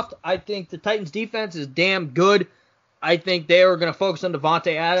soft. I think the Titans defense is damn good. I think they are going to focus on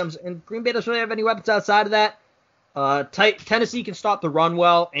Devontae Adams, and Green Bay doesn't really have any weapons outside of that. Tennessee can stop the run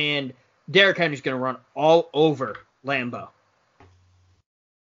well, and Derrick Henry's going to run all over Lambeau.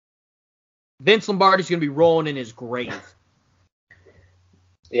 Vince Lombardi's going to be rolling in his grave.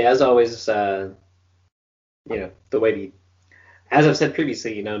 Yeah, as always, the way as I've said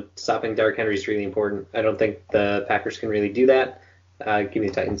previously, stopping Derrick Henry is really important. I don't think the Packers can really do that. Give me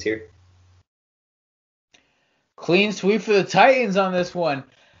the Titans here. Clean sweep for the Titans on this one.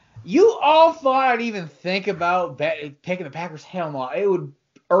 You all thought I'd even think about picking the Packers? Hell no. It would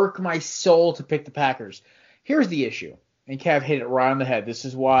irk my soul to pick the Packers. Here's the issue. And Kev hit it right on the head. This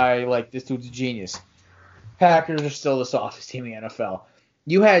is why, this dude's a genius. Packers are still the softest team in the NFL.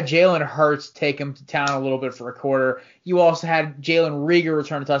 You had Jalen Hurts take him to town a little bit for a quarter. You also had Jalen Reagor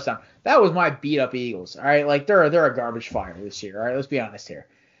return a touchdown. That was my beat-up Eagles, all right? They're a garbage fire this year, all right? Let's be honest here.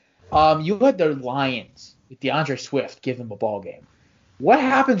 You had the Lions with DeAndre Swift give them a ball game. What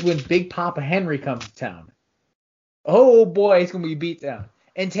happens when Big Papa Henry comes to town? Oh, boy, it's going to be beat down.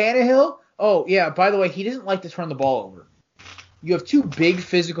 And Tannehill? Oh, yeah, by the way, he doesn't like to turn the ball over. You have two big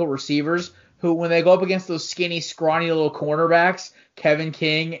physical receivers who, when they go up against those skinny, scrawny little cornerbacks, Kevin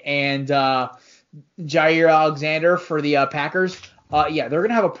King and Jair Alexander for the Packers, they're going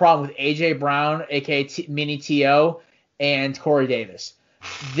to have a problem with A.J. Brown, a.k.a. Mini T.O., and Corey Davis.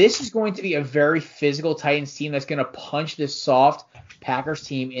 This is going to be a very physical Titans team that's going to punch this soft Packers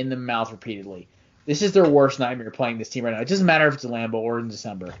team in the mouth repeatedly. This is their worst nightmare playing this team right now. It doesn't matter if it's in Lambeau or in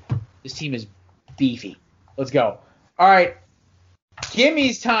December. This team is beefy. Let's go. All right.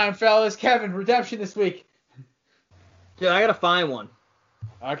 Gimme's time, fellas. Kevin, redemption this week. Dude, I got to find one.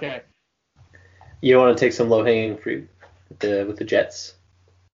 Okay. You want to take some low-hanging fruit with the Jets?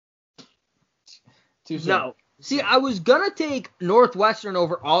 Too soon. No. See, I was going to take Northwestern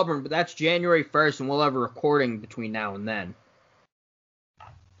over Auburn, but that's January 1st, and we'll have a recording between now and then.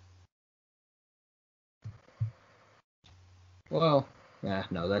 Well,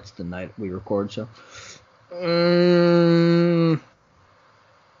 no, that's the night we record, so.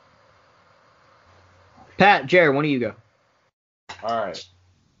 Pat, Jared, when do you go? All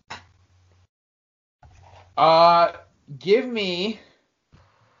right. Give me.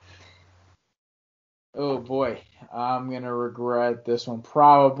 Oh boy, I'm gonna regret this one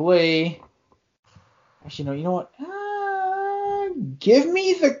probably. Actually, no. You know what? Give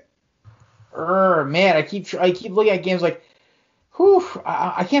me the. Man, I keep looking at games like. Whew,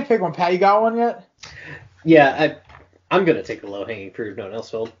 I can't pick one. Pat, you got one yet? Yeah, I'm gonna take the low-hanging fruit. No one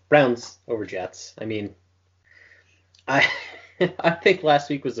else will. Browns over Jets. I mean, I think last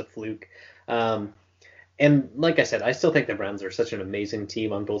week was a fluke. And like I said, I still think the Browns are such an amazing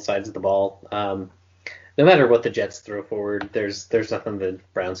team on both sides of the ball. No matter what the Jets throw forward, there's nothing the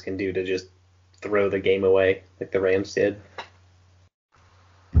Browns can do to just throw the game away like the Rams did.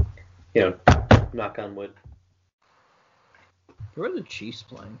 Knock on wood. Where are the Chiefs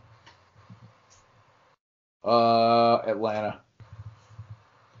playing? Atlanta.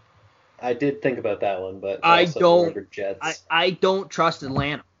 I did think about that one, but I also don't. remembered Jets. I don't trust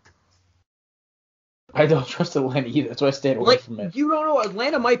Atlanta. I don't trust Atlanta either. That's why I stayed away from it. You don't know.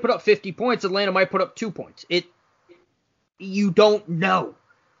 Atlanta might put up 50 points. Atlanta might put up 2 points. You don't know.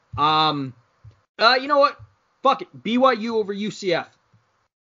 You know what? Fuck it. BYU over UCF.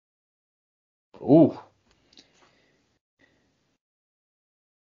 Ooh.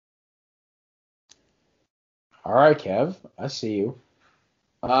 All right, Kev. I see you.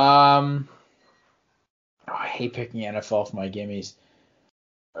 I hate picking NFL for my gimmies.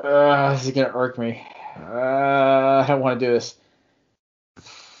 This is gonna irk me. I don't want to do this.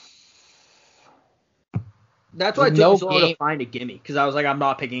 That's why it took me so long to find a gimme, because I was like, I'm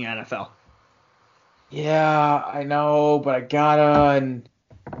not picking NFL. Yeah, I know, but I gotta. And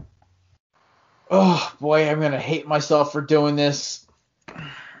oh boy, I'm gonna hate myself for doing this.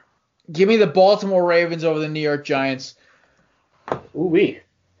 Give me the Baltimore Ravens over the New York Giants. Ooh-wee.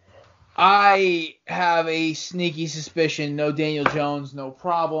 I have a sneaky suspicion. No Daniel Jones, no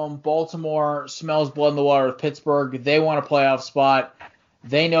problem. Baltimore smells blood in the water with Pittsburgh. They want a playoff spot.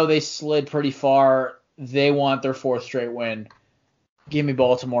 They know they slid pretty far. They want their 4th straight win. Give me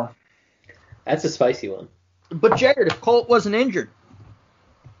Baltimore. That's a spicy one. But Jared, if Colt wasn't injured.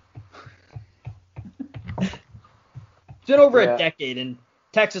 It's been over a decade, and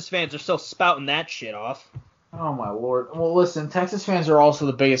Texas fans are still spouting that shit off. Oh, my Lord. Well, listen, Texas fans are also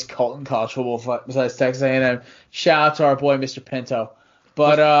the biggest cult in college football besides Texas A&M. Shout out to our boy, Mr. Pinto.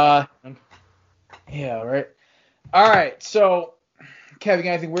 But, yeah, right. All right, so, Kev, you got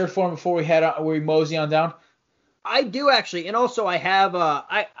anything weird for him before we mosey on down? I do, actually, and also I have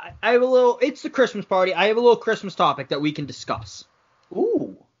I have a little, it's the Christmas party. I have a little Christmas topic that we can discuss.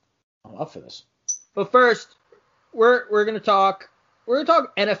 Ooh. I'm up for this. But first, we're going to talk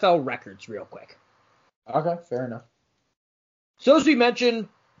NFL records real quick. Okay, fair enough. So as we mentioned,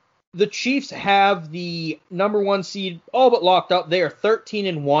 the Chiefs have the number 1 seed all but locked up. They are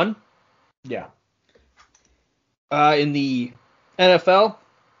 13-1. Yeah. In the NFL.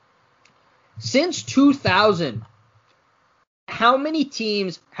 Since 2000, how many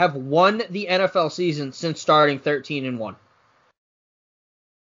teams have won the NFL season since starting 13-1?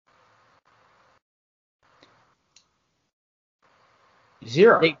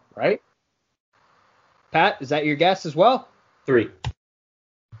 Zero, right? Pat, is that your guess as well? 3.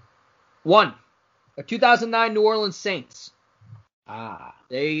 1. A 2009 New Orleans Saints.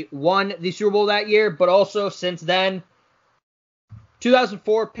 They won the Super Bowl that year, but also since then,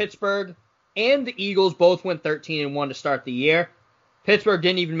 2004 Pittsburgh and the Eagles both went 13-1 to start the year. Pittsburgh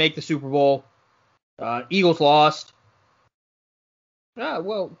didn't even make the Super Bowl. Eagles lost.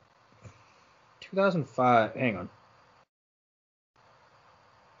 2005. Hang on.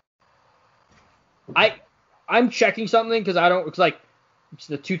 I'm checking something because it's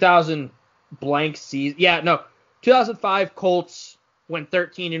the 2000 blank season. Yeah, no. 2005 Colts went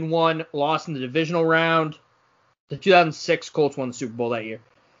 13-1, lost in the divisional round. The 2006 Colts won the Super Bowl that year.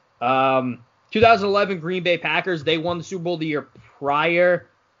 2011 Green Bay Packers, they won the Super Bowl the year prior.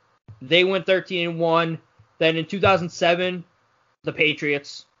 They went 13-1. Then in 2007, the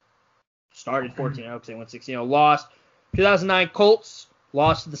Patriots started 14-0 because they went 16-0, lost. 2009 Colts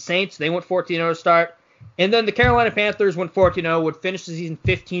lost to the Saints. They went 14-0 to start. And then the Carolina Panthers went 14-0, would finish the season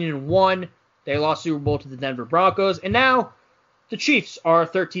 15-1. They lost Super Bowl to the Denver Broncos. And now the Chiefs are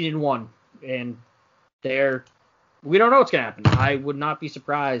 13-1. And we don't know what's going to happen. I would not be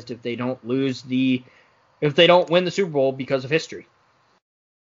surprised if they don't win the Super Bowl because of history.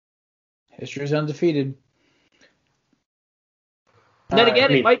 History's undefeated. And then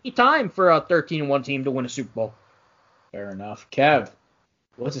again, it might be time for a 13-1 team to win a Super Bowl. Fair enough. Kev,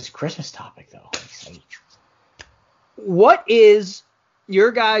 what's this Christmas topic, though? What is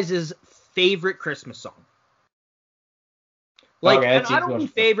your guys' favorite Christmas song? And I don't mean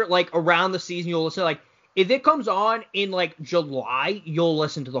favorite, around the season you'll listen. If it comes on in, July, you'll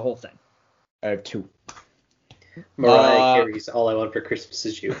listen to the whole thing. I have 2. Mariah Carey's All I Want for Christmas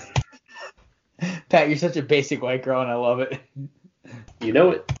Is You. Pat, you're such a basic white girl, and I love it. You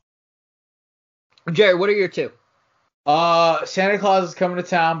know it. Jerry, what are your 2? Santa Claus is Coming to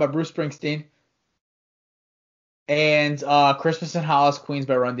Town by Bruce Springsteen. And Christmas in Hollis, Queens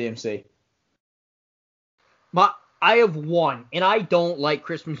by Run DMC. I have 1, and I don't like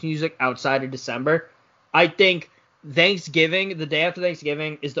Christmas music outside of December. I think Thanksgiving, the day after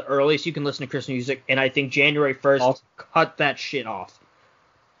Thanksgiving, is the earliest you can listen to Christmas music, and I think January 1st, cut that shit off.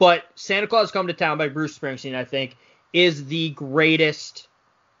 But Santa Claus Come to Town by Bruce Springsteen, I think, is the greatest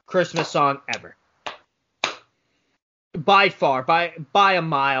Christmas song ever. By far, by a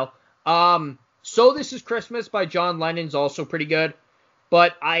mile. So This Is Christmas by John Lennon is also pretty good,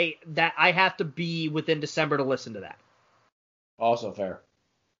 but I have to be within December to listen to that. Also fair.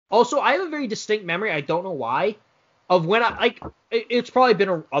 Also, I have a very distinct memory, I don't know why, of when it's probably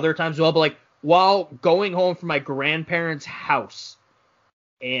been other times as well, but while going home from my grandparents' house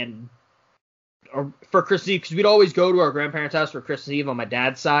and for Christmas Eve, because we'd always go to our grandparents' house for Christmas Eve on my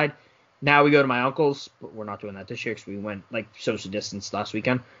dad's side. Now we go to my uncle's, but we're not doing that this year because we went social distance last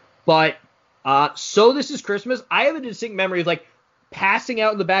weekend. But So This Is Christmas, I have a distinct memory of passing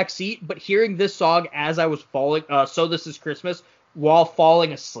out in the back seat, but hearing this song as I was falling, So This Is Christmas, while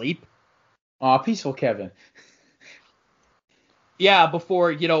falling asleep. Peaceful Kevin. Yeah,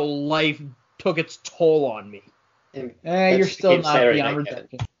 before, life took its toll on me. You're still not beyond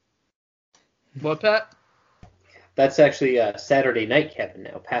redemption. What, Pat? That's actually Saturday night Kevin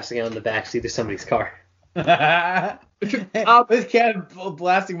now, passing out in the backseat of somebody's car. This Kevin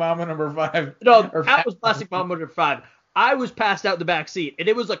blasting Mama number 5. No, Pat was blasting Mama number 5. I was passed out in the back seat, and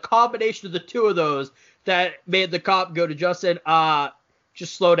it was a combination of the two of those that made the cop go to Justin,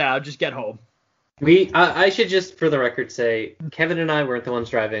 just slow down, just get home. I should just, for the record, say Kevin and I weren't the ones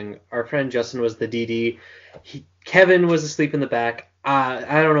driving. Our friend Justin was the DD. Kevin was asleep in the back.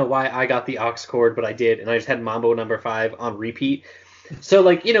 I don't know why I got the aux cord, but I did, and I just had Mambo number 5 on repeat. So,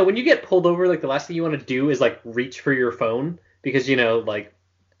 when you get pulled over, the last thing you want to do is, reach for your phone because,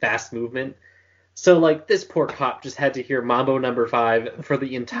 fast movement. So, this poor cop just had to hear Mambo number 5 for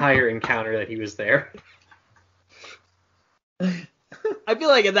the entire encounter that he was there. I feel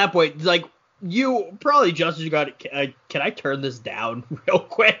like at that point, you probably just got can I turn this down real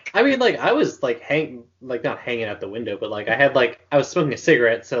quick? I mean, I was not hanging out the window, but I was smoking a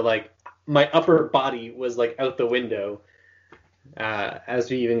cigarette, so my upper body was out the window as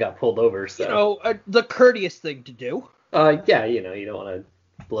we even got pulled over. So the courteous thing to do. Yeah, you don't want to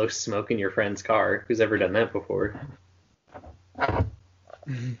blow smoke in your friend's car. Who's ever done that before?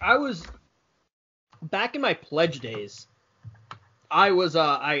 I was back in my pledge days. I was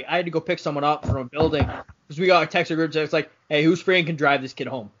I had to go pick someone up from a building because we got a text group that's hey, who's free and can drive this kid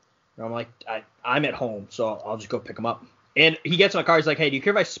home? And I'm I'm at home, so I'll just go pick him up. And he gets in my car, he's hey, do you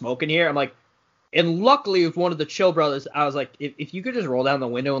care if I smoke in here? I'm and luckily with one of the chill brothers, I was if you could just roll down the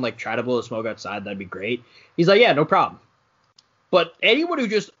window and try to blow the smoke outside, that'd be great. He's yeah, no problem. But anyone who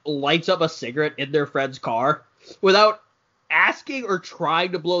just lights up a cigarette in their friend's car without asking or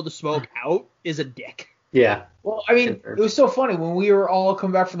trying to blow the smoke out is a dick. Yeah. Well, I mean, it was so funny when we were all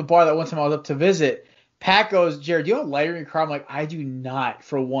coming back from the bar that one time I was up to visit. Pat goes, Jared, do you have a lighter in your car? I'm I do not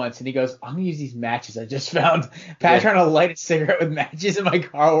for once. And he goes, I'm going to use these matches I just found. Pat trying to light a cigarette with matches in my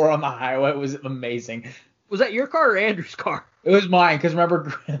car or on the highway. It was amazing. Was that your car or Andrew's car? It was mine because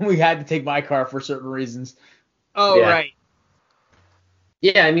remember we had to take my car for certain reasons. Oh, yeah. Right.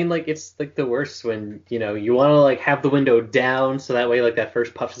 Yeah, I mean, it's the worst when, you want to have the window down so that way that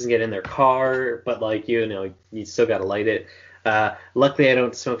first puff doesn't get in their car, but you still got to light it. Luckily I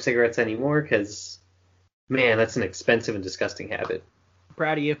don't smoke cigarettes anymore because, man, that's an expensive and disgusting habit.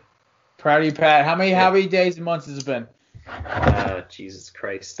 Proud of you. Proud of you, Pat. How many days and months has it been? Jesus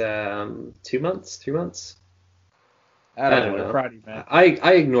Christ. 2 months? 3 months? I don't know. Proud of you, man.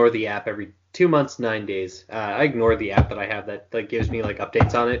 I ignore the app every 2 months, 9 days. I ignore the app that I have that gives me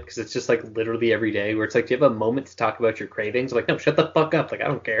updates on it because it's just literally every day where it's do you have a moment to talk about your cravings? I'm no, shut the fuck up. I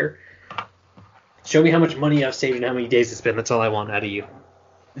don't care. Show me how much money I've saved and how many days it's been. That's all I want out of you.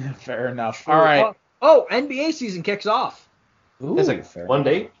 Fair enough. All right. NBA season kicks off. Ooh, that's one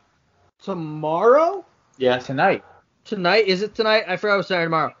day. Tomorrow? Yeah, tonight. Tonight? Is it tonight? I forgot it was Saturday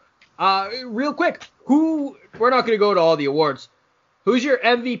tomorrow. Real quick, we're not going to go to all the awards. Who's your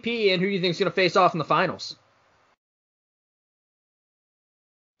MVP and who do you think is going to face off in the finals?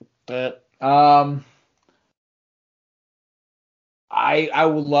 I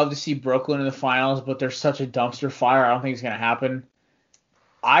would love to see Brooklyn in the finals, but they're such a dumpster fire. I don't think it's going to happen.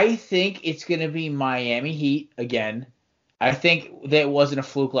 I think it's going to be Miami Heat again. I think that it wasn't a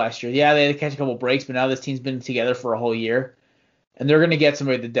fluke last year. Yeah, they had to catch a couple breaks, but now this team's been together for a whole year. And they're going to get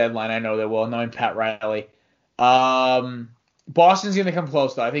somebody at the deadline. I know they will, knowing Pat Riley. Boston's going to come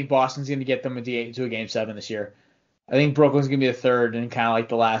close, though. I think Boston's going to get them to a Game 7 this year. I think Brooklyn's going to be the third and kind of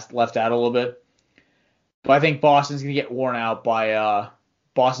the last left out a little bit. But I think Boston's going to get worn out by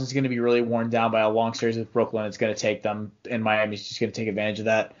Boston's going to be really worn down by a long series with Brooklyn. It's going to take them, and Miami's just going to take advantage of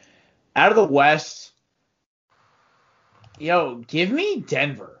that. Out of the West, give me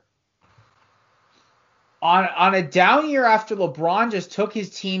Denver. On a down year after LeBron just took his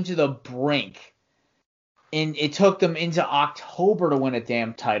team to the brink, and it took them into October to win a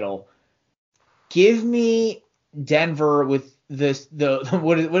damn title. Give me Denver with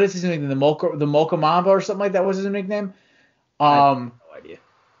what is his nickname? The Mocha Mamba or something like that was his nickname. I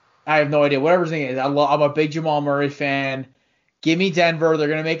have no idea. Whatever his name is. I'm a big Jamal Murray fan. Give me Denver. They're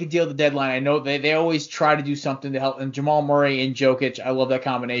going to make a deal at the deadline. I know they always try to do something to help. And Jamal Murray and Jokic, I love that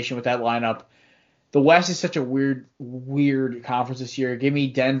combination with that lineup. The West is such a weird conference this year. Give me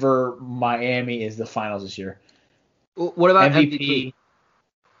Denver. Miami is the finals this year. What about MVP?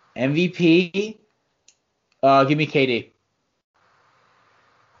 MVP? Give me KD.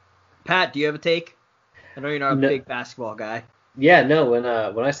 Pat, do you have a take? I know you're not a big basketball guy. Yeah, no. When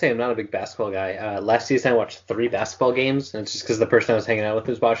I say I'm not a big basketball guy, last season I watched 3 basketball games, and it's just because the person I was hanging out with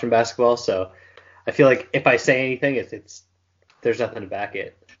was watching basketball. So I feel like if I say anything, it's there's nothing to back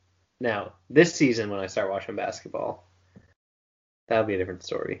it. Now this season, when I start watching basketball, that'll be a different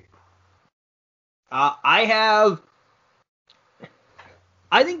story. I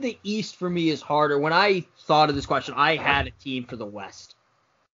think the East for me is harder. When I thought of this question, I had a team for the West.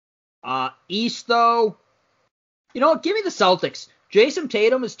 East though. You know what? Give me the Celtics. Jason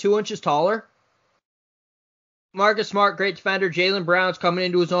Tatum is 2 inches taller. Marcus Smart, great defender. Jaylen Brown's coming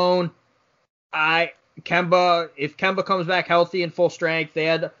into his own. If Kemba comes back healthy and full strength, they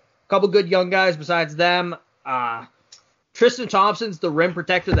had a couple good young guys besides them. Tristan Thompson's the rim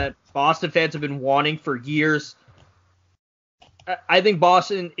protector that Boston fans have been wanting for years. I think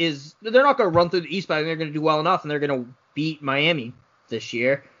Boston they're not going to run through the East, but I think they're going to do well enough, and they're going to beat Miami this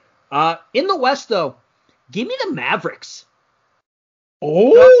year. In the West, though, give me the Mavericks.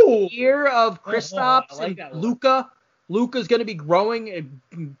 Oh! Year of Kristaps and Luka. Luka's going to be growing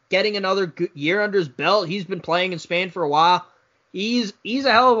and getting another good year under his belt. He's been playing in Spain for a while. He's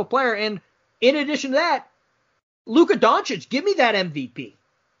a hell of a player. And in addition to that, Luka Doncic, give me that MVP.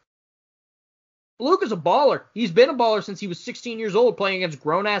 Luka's a baller. He's been a baller since he was 16 years old playing against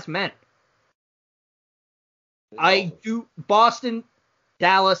grown-ass men. I do Boston,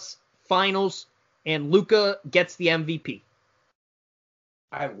 Dallas, finals, and Luka gets the MVP.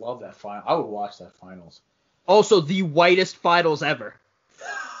 I love that final. I would watch that finals. Also, the whitest finals ever.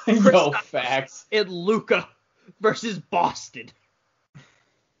 No facts. And Luka versus Boston.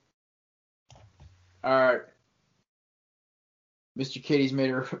 All right. Mr. Katie's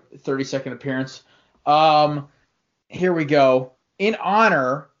made her 30-second appearance. Here we go. In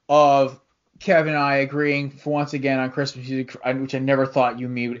honor of Kevin and I agreeing for once again on Christmas music, which I never thought you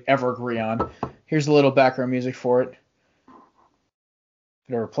and me would ever agree on. Here's a little background music for it. It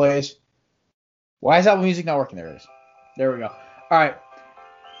never plays. Why is Apple Music not working? There it is. There we go. All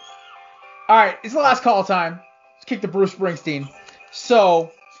right. It's the last call time. Let's kick to Bruce Springsteen.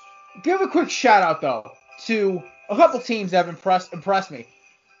 So, give a quick shout out though to a couple teams that have impressed me.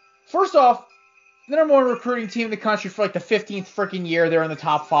 First off, the number one recruiting team in the country for like the 15th freaking year. They're in the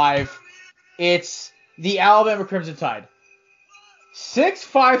top 5. It's the Alabama Crimson Tide. 6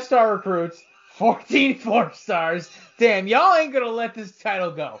 5-star recruits, 14 4-stars. Damn, y'all ain't going to let this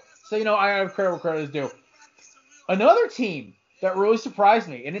title go. So, I got to have credit where credit is due. Another team that really surprised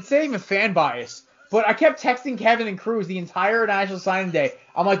me, and it's not even fan bias, but I kept texting Kevin and Cruz the entire National Signing Day.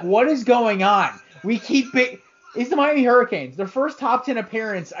 I'm like, what is going on? It's the Miami Hurricanes. Their first top 10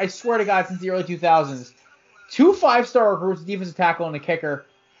 appearance, I swear to God, since the early 2000s. 2 5-star recruits, defensive tackle and a kicker,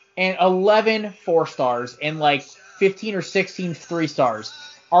 and 11 4-stars, and like 15 or 16 3-stars.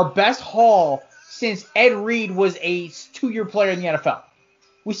 Our best haul since Ed Reed was a 2-year player in the NFL.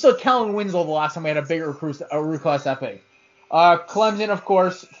 We still had Kellen Winslow the last time we had a bigger recruit class that big. Clemson, of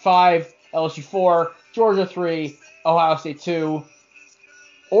course, 5, LSU 4, Georgia 3, Ohio State 2.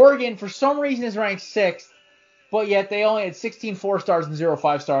 Oregon, for some reason, is ranked 6th, but yet they only had 16 4-stars and 0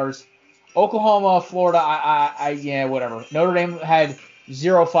 5-stars. Oklahoma, Florida, yeah, whatever. Notre Dame had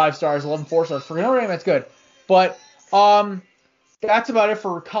 0 5-stars, 11 4-stars. For Notre Dame, that's good. But that's about it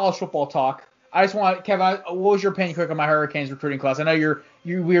for college football talk. I just want, Kevin, what was your opinion quick on my Hurricanes recruiting class? I know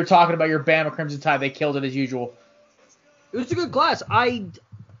we were talking about your Bama Crimson Tide. They killed it as usual. It was a good class. I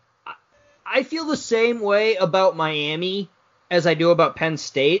feel the same way about Miami as I do about Penn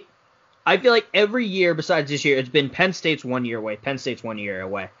State. I feel like every year besides this year, it's been Penn State's 1 year away. Penn State's 1 year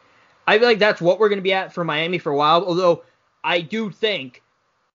away. I feel like that's what we're going to be at for Miami for a while, although I do think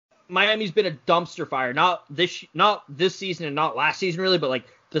Miami's been a dumpster fire. Not this season and not last season really, but like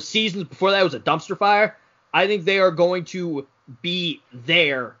the seasons before that was a dumpster fire. I think they are going to be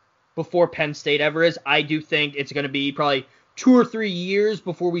there before Penn State ever is. I do think it's going to be probably 2 or 3 years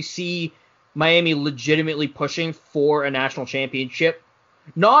before we see Miami legitimately pushing for a national championship.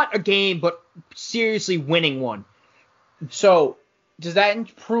 Not a game, but seriously winning one. So, does that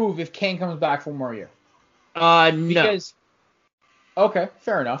improve if Kane comes back for 1 more year? No. Okay,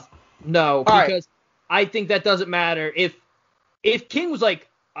 fair enough. No, because I think that doesn't matter. If King was like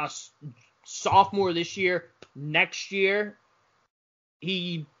a sophomore this year, next year,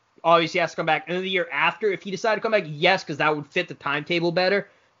 he obviously has to come back. And then the year after, if he decided to come back, yes, because that would fit the timetable better.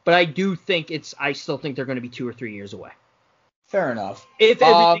 But I still think they're going to be 2 or 3 years away. Fair enough. If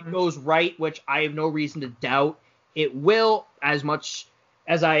everything goes right, which I have no reason to doubt it will, as much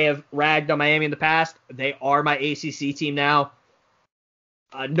as I have ragged on Miami in the past, they are my ACC team now.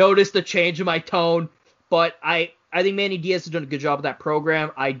 Notice the change in my tone, but I think Manny Diaz has done a good job with that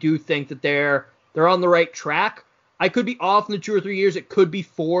program. I do think that they're on the right track. I could be off in the 2 or 3 years. It could be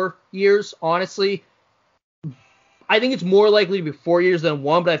 4 years, honestly. I think it's more likely to be 4 years than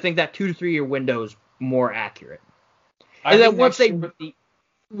 1, but I think that 2 to 3 year window is more accurate. And then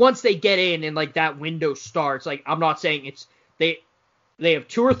once they get in and like that window starts, like I'm not saying it's they have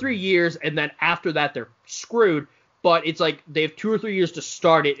 2 or 3 years and then after that they're screwed, but it's like they have 2 or 3 years to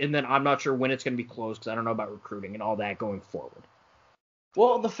start it, and then I'm not sure when it's going to be closed because I don't know about recruiting and all that going forward.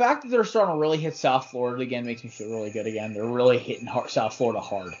 Well, the fact that they're starting to really hit South Florida again makes me feel really good again. They're really hitting South Florida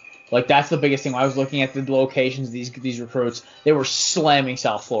hard. Like, that's the biggest thing. When I was looking at the locations of these recruits, they were slamming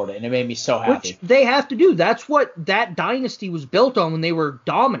South Florida, and it made me so happy. Which they have to do. That's what that dynasty was built on when they were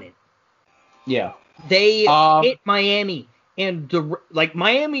dominant. Yeah. They hit Miami, and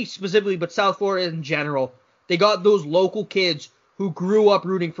Miami specifically, but South Florida in general. They got those local kids who grew up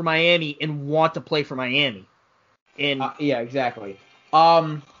rooting for Miami and want to play for Miami. And yeah, exactly.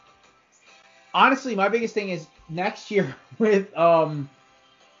 Honestly, my biggest thing is next year with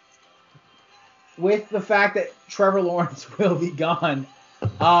the fact that Trevor Lawrence will be gone,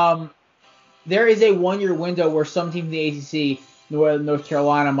 there is a 1 year window where some teams in the ACC, North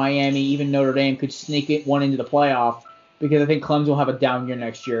Carolina, Miami, even Notre Dame, could sneak one into the playoff, because I think Clemson will have a down year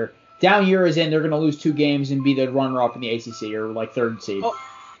next year. Down year is in they're going to lose 2 games and be the runner-up in the ACC, or like 3rd seed.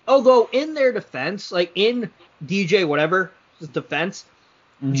 Although in their defense, like in DJ whatever's defense,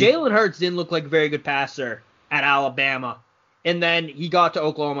 Jalen Hurts didn't look like a very good passer at Alabama. And then he got to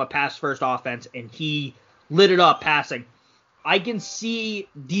Oklahoma, pass first offense, and he lit it up passing. I can see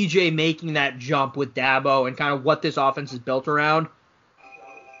DJ making that jump with Dabo and kind of what this offense is built around.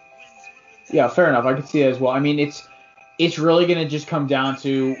 Yeah, fair enough. I can see that as well. I mean, it's really going to just come down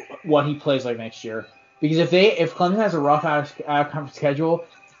to what he plays like next year. Because if Clemson has a rough out-of-conference schedule,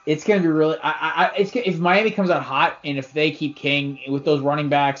 it's going to be really if Miami comes out hot and if they keep King with those running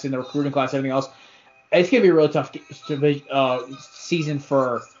backs and the recruiting class and everything else, it's going to be a really tough season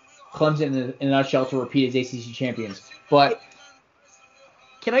for Clemson in a nutshell to repeat as ACC champions. But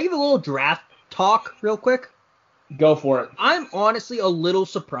can I give a little draft talk real quick? Go for it. I'm honestly a little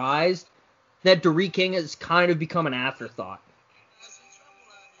surprised that Derek King has kind of become an afterthought.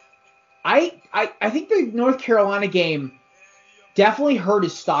 I think the North Carolina game definitely hurt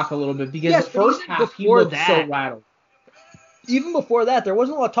his stock a little bit because the first half he looked so rattled. Even before that, there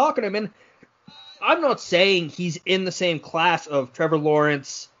wasn't a lot of talk to him, and I'm not saying he's in the same class of Trevor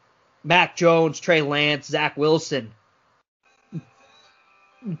Lawrence, Mac Jones, Trey Lance, Zach Wilson.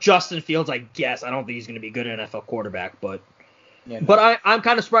 Justin Fields, I guess. I don't think he's going to be a good NFL quarterback, but I'm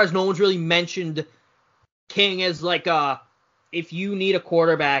kind of surprised no one's really mentioned King as like if you need a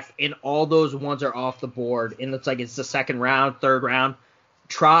quarterback and all those ones are off the board and it's the 2nd round, 3rd round,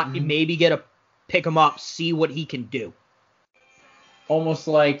 maybe pick him up, see what he can do. Almost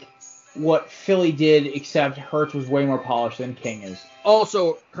like what Philly did, except Hurts was way more polished than King is.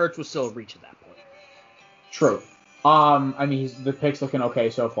 Also, Hurts was still a reach at that point. True. I mean, the pick's looking okay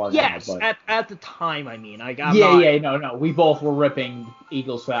so far. Yes, now, at the time, I mean. No. We both were ripping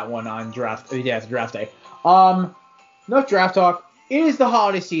Eagles for that one on draft day. Enough draft talk. It is the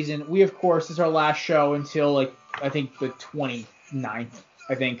holiday season. We, of course, this is our last show until, I think the 29th,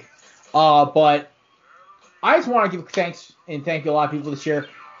 I think. But I just want to give thanks and thank a lot of people this year.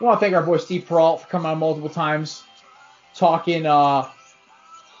 I want to thank our boy Steve Peralt for coming on multiple times, talking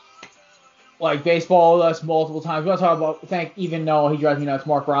baseball with us multiple times. We want to thank even Noah, he drives me nuts,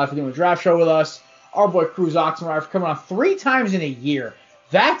 Mark Riley for doing a draft show with us. Our boy Cruz Oxenrider for coming on 3 times in a year.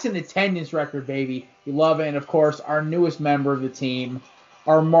 That's an attendance record, baby. We love it. And, of course, our newest member of the team,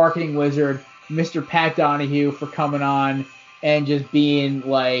 our marketing wizard, Mr. Pat Donahue, for coming on and just being,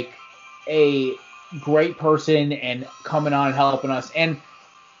 a great person and coming on and helping us. And,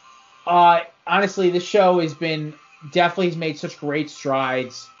 honestly, this show has made such great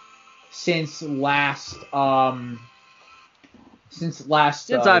strides since I've come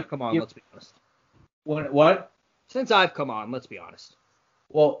on, let's be honest. What? Since I've come on, let's be honest.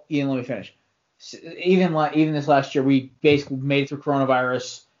 Well, Ian, let me finish. Even this last year, we basically made it through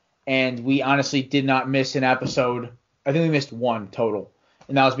coronavirus, and we honestly did not miss an episode. I think we missed 1 total,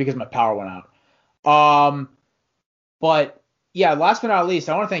 and that was because my power went out. But yeah, last but not least,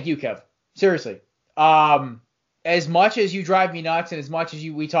 I want to thank you, Kev. Seriously. as much as you drive me nuts and as much as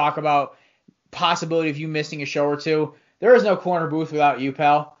we talk about possibility of you missing a show or two, there is no corner booth without you,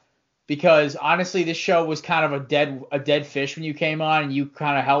 pal. Because honestly, this show was kind of a dead fish when you came on, and you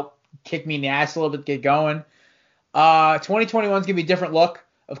kind of helped kick me in the ass a little bit to get going. 2021 is gonna be a different look,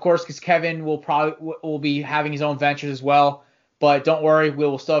 of course, because Kevin will be having his own ventures as well. But don't worry, we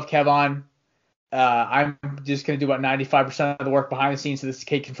will still have Kev on. I'm just gonna do about 95% of the work behind the scenes, so this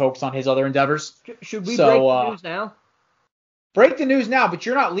kid can focus on his other endeavors. Should we break the news now? Break the news now, but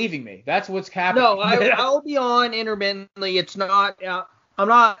you're not leaving me. That's what's happening. No, I'll be on intermittently. It's not. I'm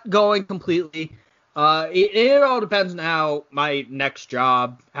not going completely. It all depends on how my next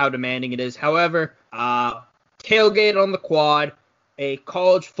job, how demanding it is. However, Tailgate on the Quad, a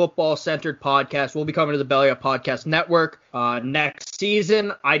college football centered podcast, will be coming to the Belly Up Podcast Network next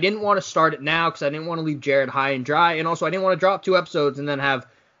season. I didn't want to start it now because I didn't want to leave Jared high and dry, and also I didn't want to drop 2 episodes and then have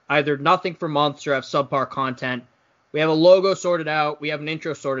either nothing for months or have subpar content. We have a logo sorted out. We have an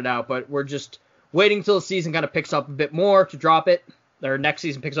intro sorted out, but we're just waiting until the season kind of picks up a bit more to drop it. Or next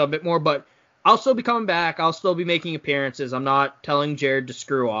season picks up a bit more, but I'll still be coming back. I'll still be making appearances. I'm not telling Jared to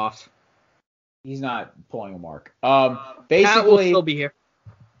screw off. He's not pulling a mark. Basically, Pat will still be here.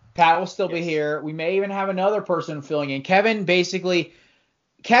 Pat will still be here. We may even have another person filling in. Kevin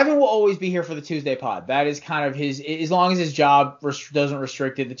will always be here for the Tuesday pod. That is kind of his, as long as his job doesn't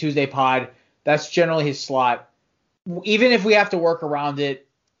restrict it, the Tuesday pod, that's generally his slot. Even if we have to work around it,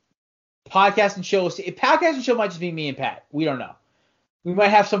 podcast and chill might just be me and Pat. We don't know. We might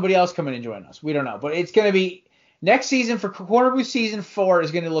have somebody else come in and join us. We don't know. But it's going to be next season for Corner Booth season 4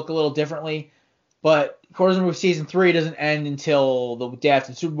 is going to look a little differently. But Corner Booth season 3 doesn't end until the day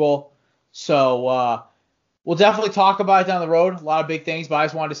after the Super Bowl. So we'll definitely talk about it down the road. A lot of big things. But I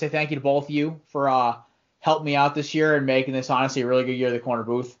just wanted to say thank you to both of you for helping me out this year and making this honestly a really good year of the Corner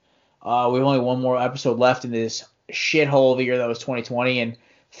Booth. We have only one more episode left in this shithole of a year that was 2020, and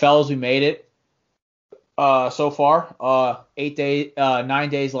fellas, we made it so far. 9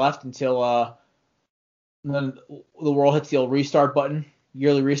 days left until the world hits the old restart button,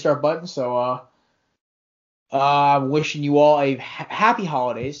 yearly restart button. So I'm wishing you all a happy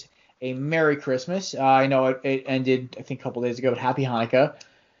holidays, a Merry Christmas. I know it ended, I think, a couple days ago, but Happy Hanukkah,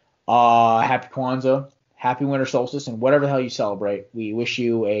 Happy Kwanzaa, Happy Winter Solstice, and whatever the hell you celebrate. We wish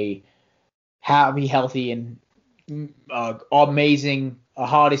you a happy, healthy, and amazing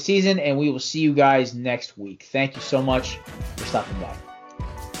holiday season, and we will see you guys next week. Thank you so much for stopping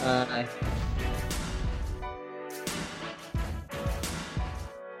by.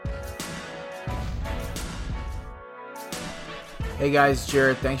 Hey guys,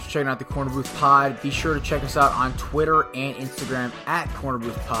 Jared. Thanks for checking out the Corner Booth Pod. Be sure to check us out on Twitter and Instagram at Corner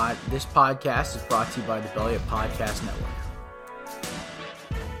Booth Pod. This podcast is brought to you by the Belly Up Podcast Network.